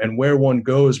framework. And where one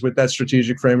goes with that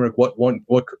strategic framework, what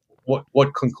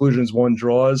conclusions one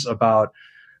draws about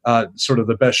sort of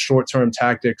the best short-term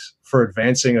tactics for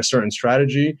advancing a certain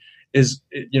strategy is,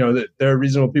 there are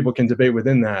reasonable people can debate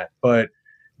within that. But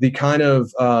the kind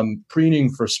of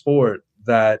preening for sport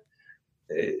that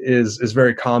is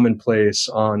very commonplace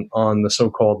on the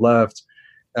so-called left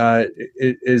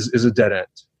is a dead end.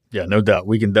 Yeah, no doubt.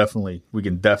 We can definitely.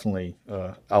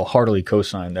 I'll heartily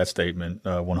co-sign that statement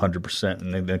 100%.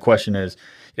 And the question is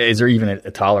there even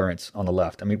a tolerance on the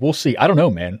left? I mean, we'll see. I don't know,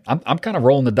 man. I'm kind of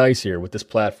rolling the dice here with this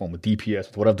platform, with DPS,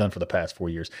 with what I've done for the past 4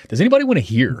 years. Does anybody want to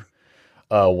hear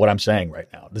what I'm saying right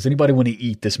now? Does anybody want to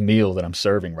eat this meal that I'm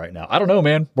serving right now? I don't know,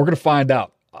 man. We're going to find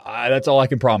out. That's all I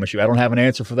can promise you. I don't have an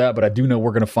answer for that, but I do know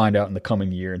we're going to find out in the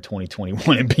coming year, in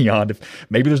 2021 and beyond. If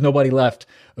maybe there's nobody left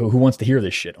who wants to hear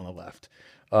this shit on the left.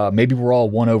 Maybe we're all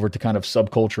won over to kind of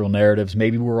subcultural narratives.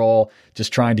 Maybe we're all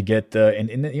just trying to get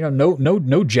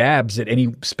no jabs at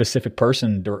any specific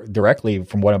person directly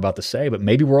from what I'm about to say, but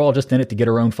maybe we're all just in it to get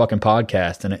our own fucking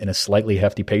podcast and a slightly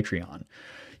hefty Patreon.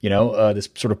 This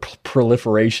sort of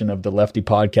proliferation of the lefty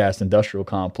podcast industrial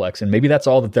complex, and maybe that's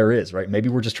all that there is, right? Maybe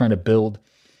we're just trying to build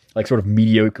like sort of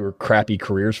mediocre, crappy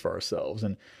careers for ourselves.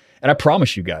 And I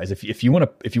promise you guys, if you want a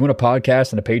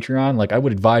podcast and a Patreon, like I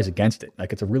would advise against it.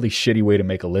 Like it's a really shitty way to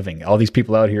make a living. All these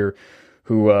people out here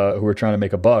who are trying to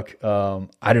make a buck,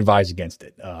 I'd advise against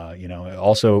it.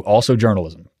 Also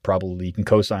journalism. Probably you can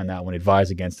co-sign that one.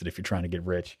 Advise against it if you're trying to get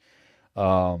rich.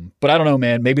 But I don't know,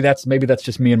 man. Maybe that's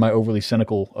just me and my overly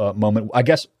cynical moment. I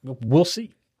guess we'll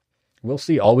see. We'll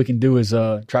see. All we can do is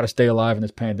try to stay alive in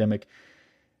this pandemic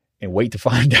and wait to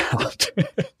find out.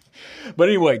 But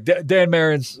anyway, Dan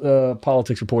Meren's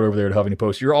politics reporter over there at Huffington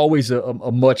Post. You're always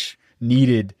a much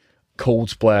needed cold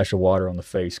splash of water on the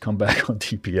face. Come back on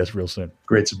TPS real soon.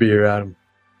 Great to be here, Adam.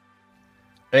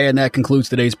 And that concludes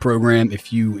today's program.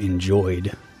 If you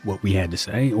enjoyed what we had to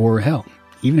say, or hell,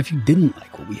 even if you didn't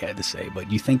like what we had to say,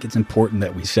 but you think it's important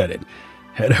that we said it,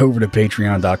 head over to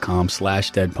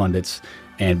patreon.com/deadpundits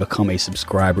and become a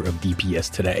subscriber of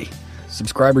DPS today.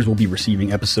 Subscribers will be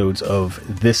receiving episodes of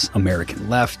This American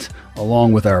Left,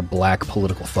 along with our Black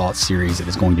Political Thought series that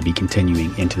is going to be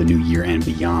continuing into the new year and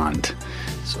beyond.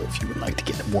 So if you would like to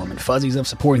get the warm and fuzzies of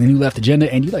supporting the New Left agenda,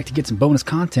 and you'd like to get some bonus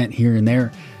content here and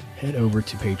there, head over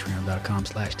to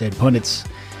patreon.com/deadpundits.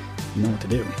 You know what to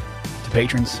do. To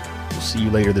patrons, we'll see you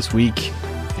later this week.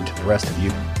 And to the rest of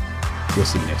you, we'll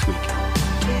see you next week.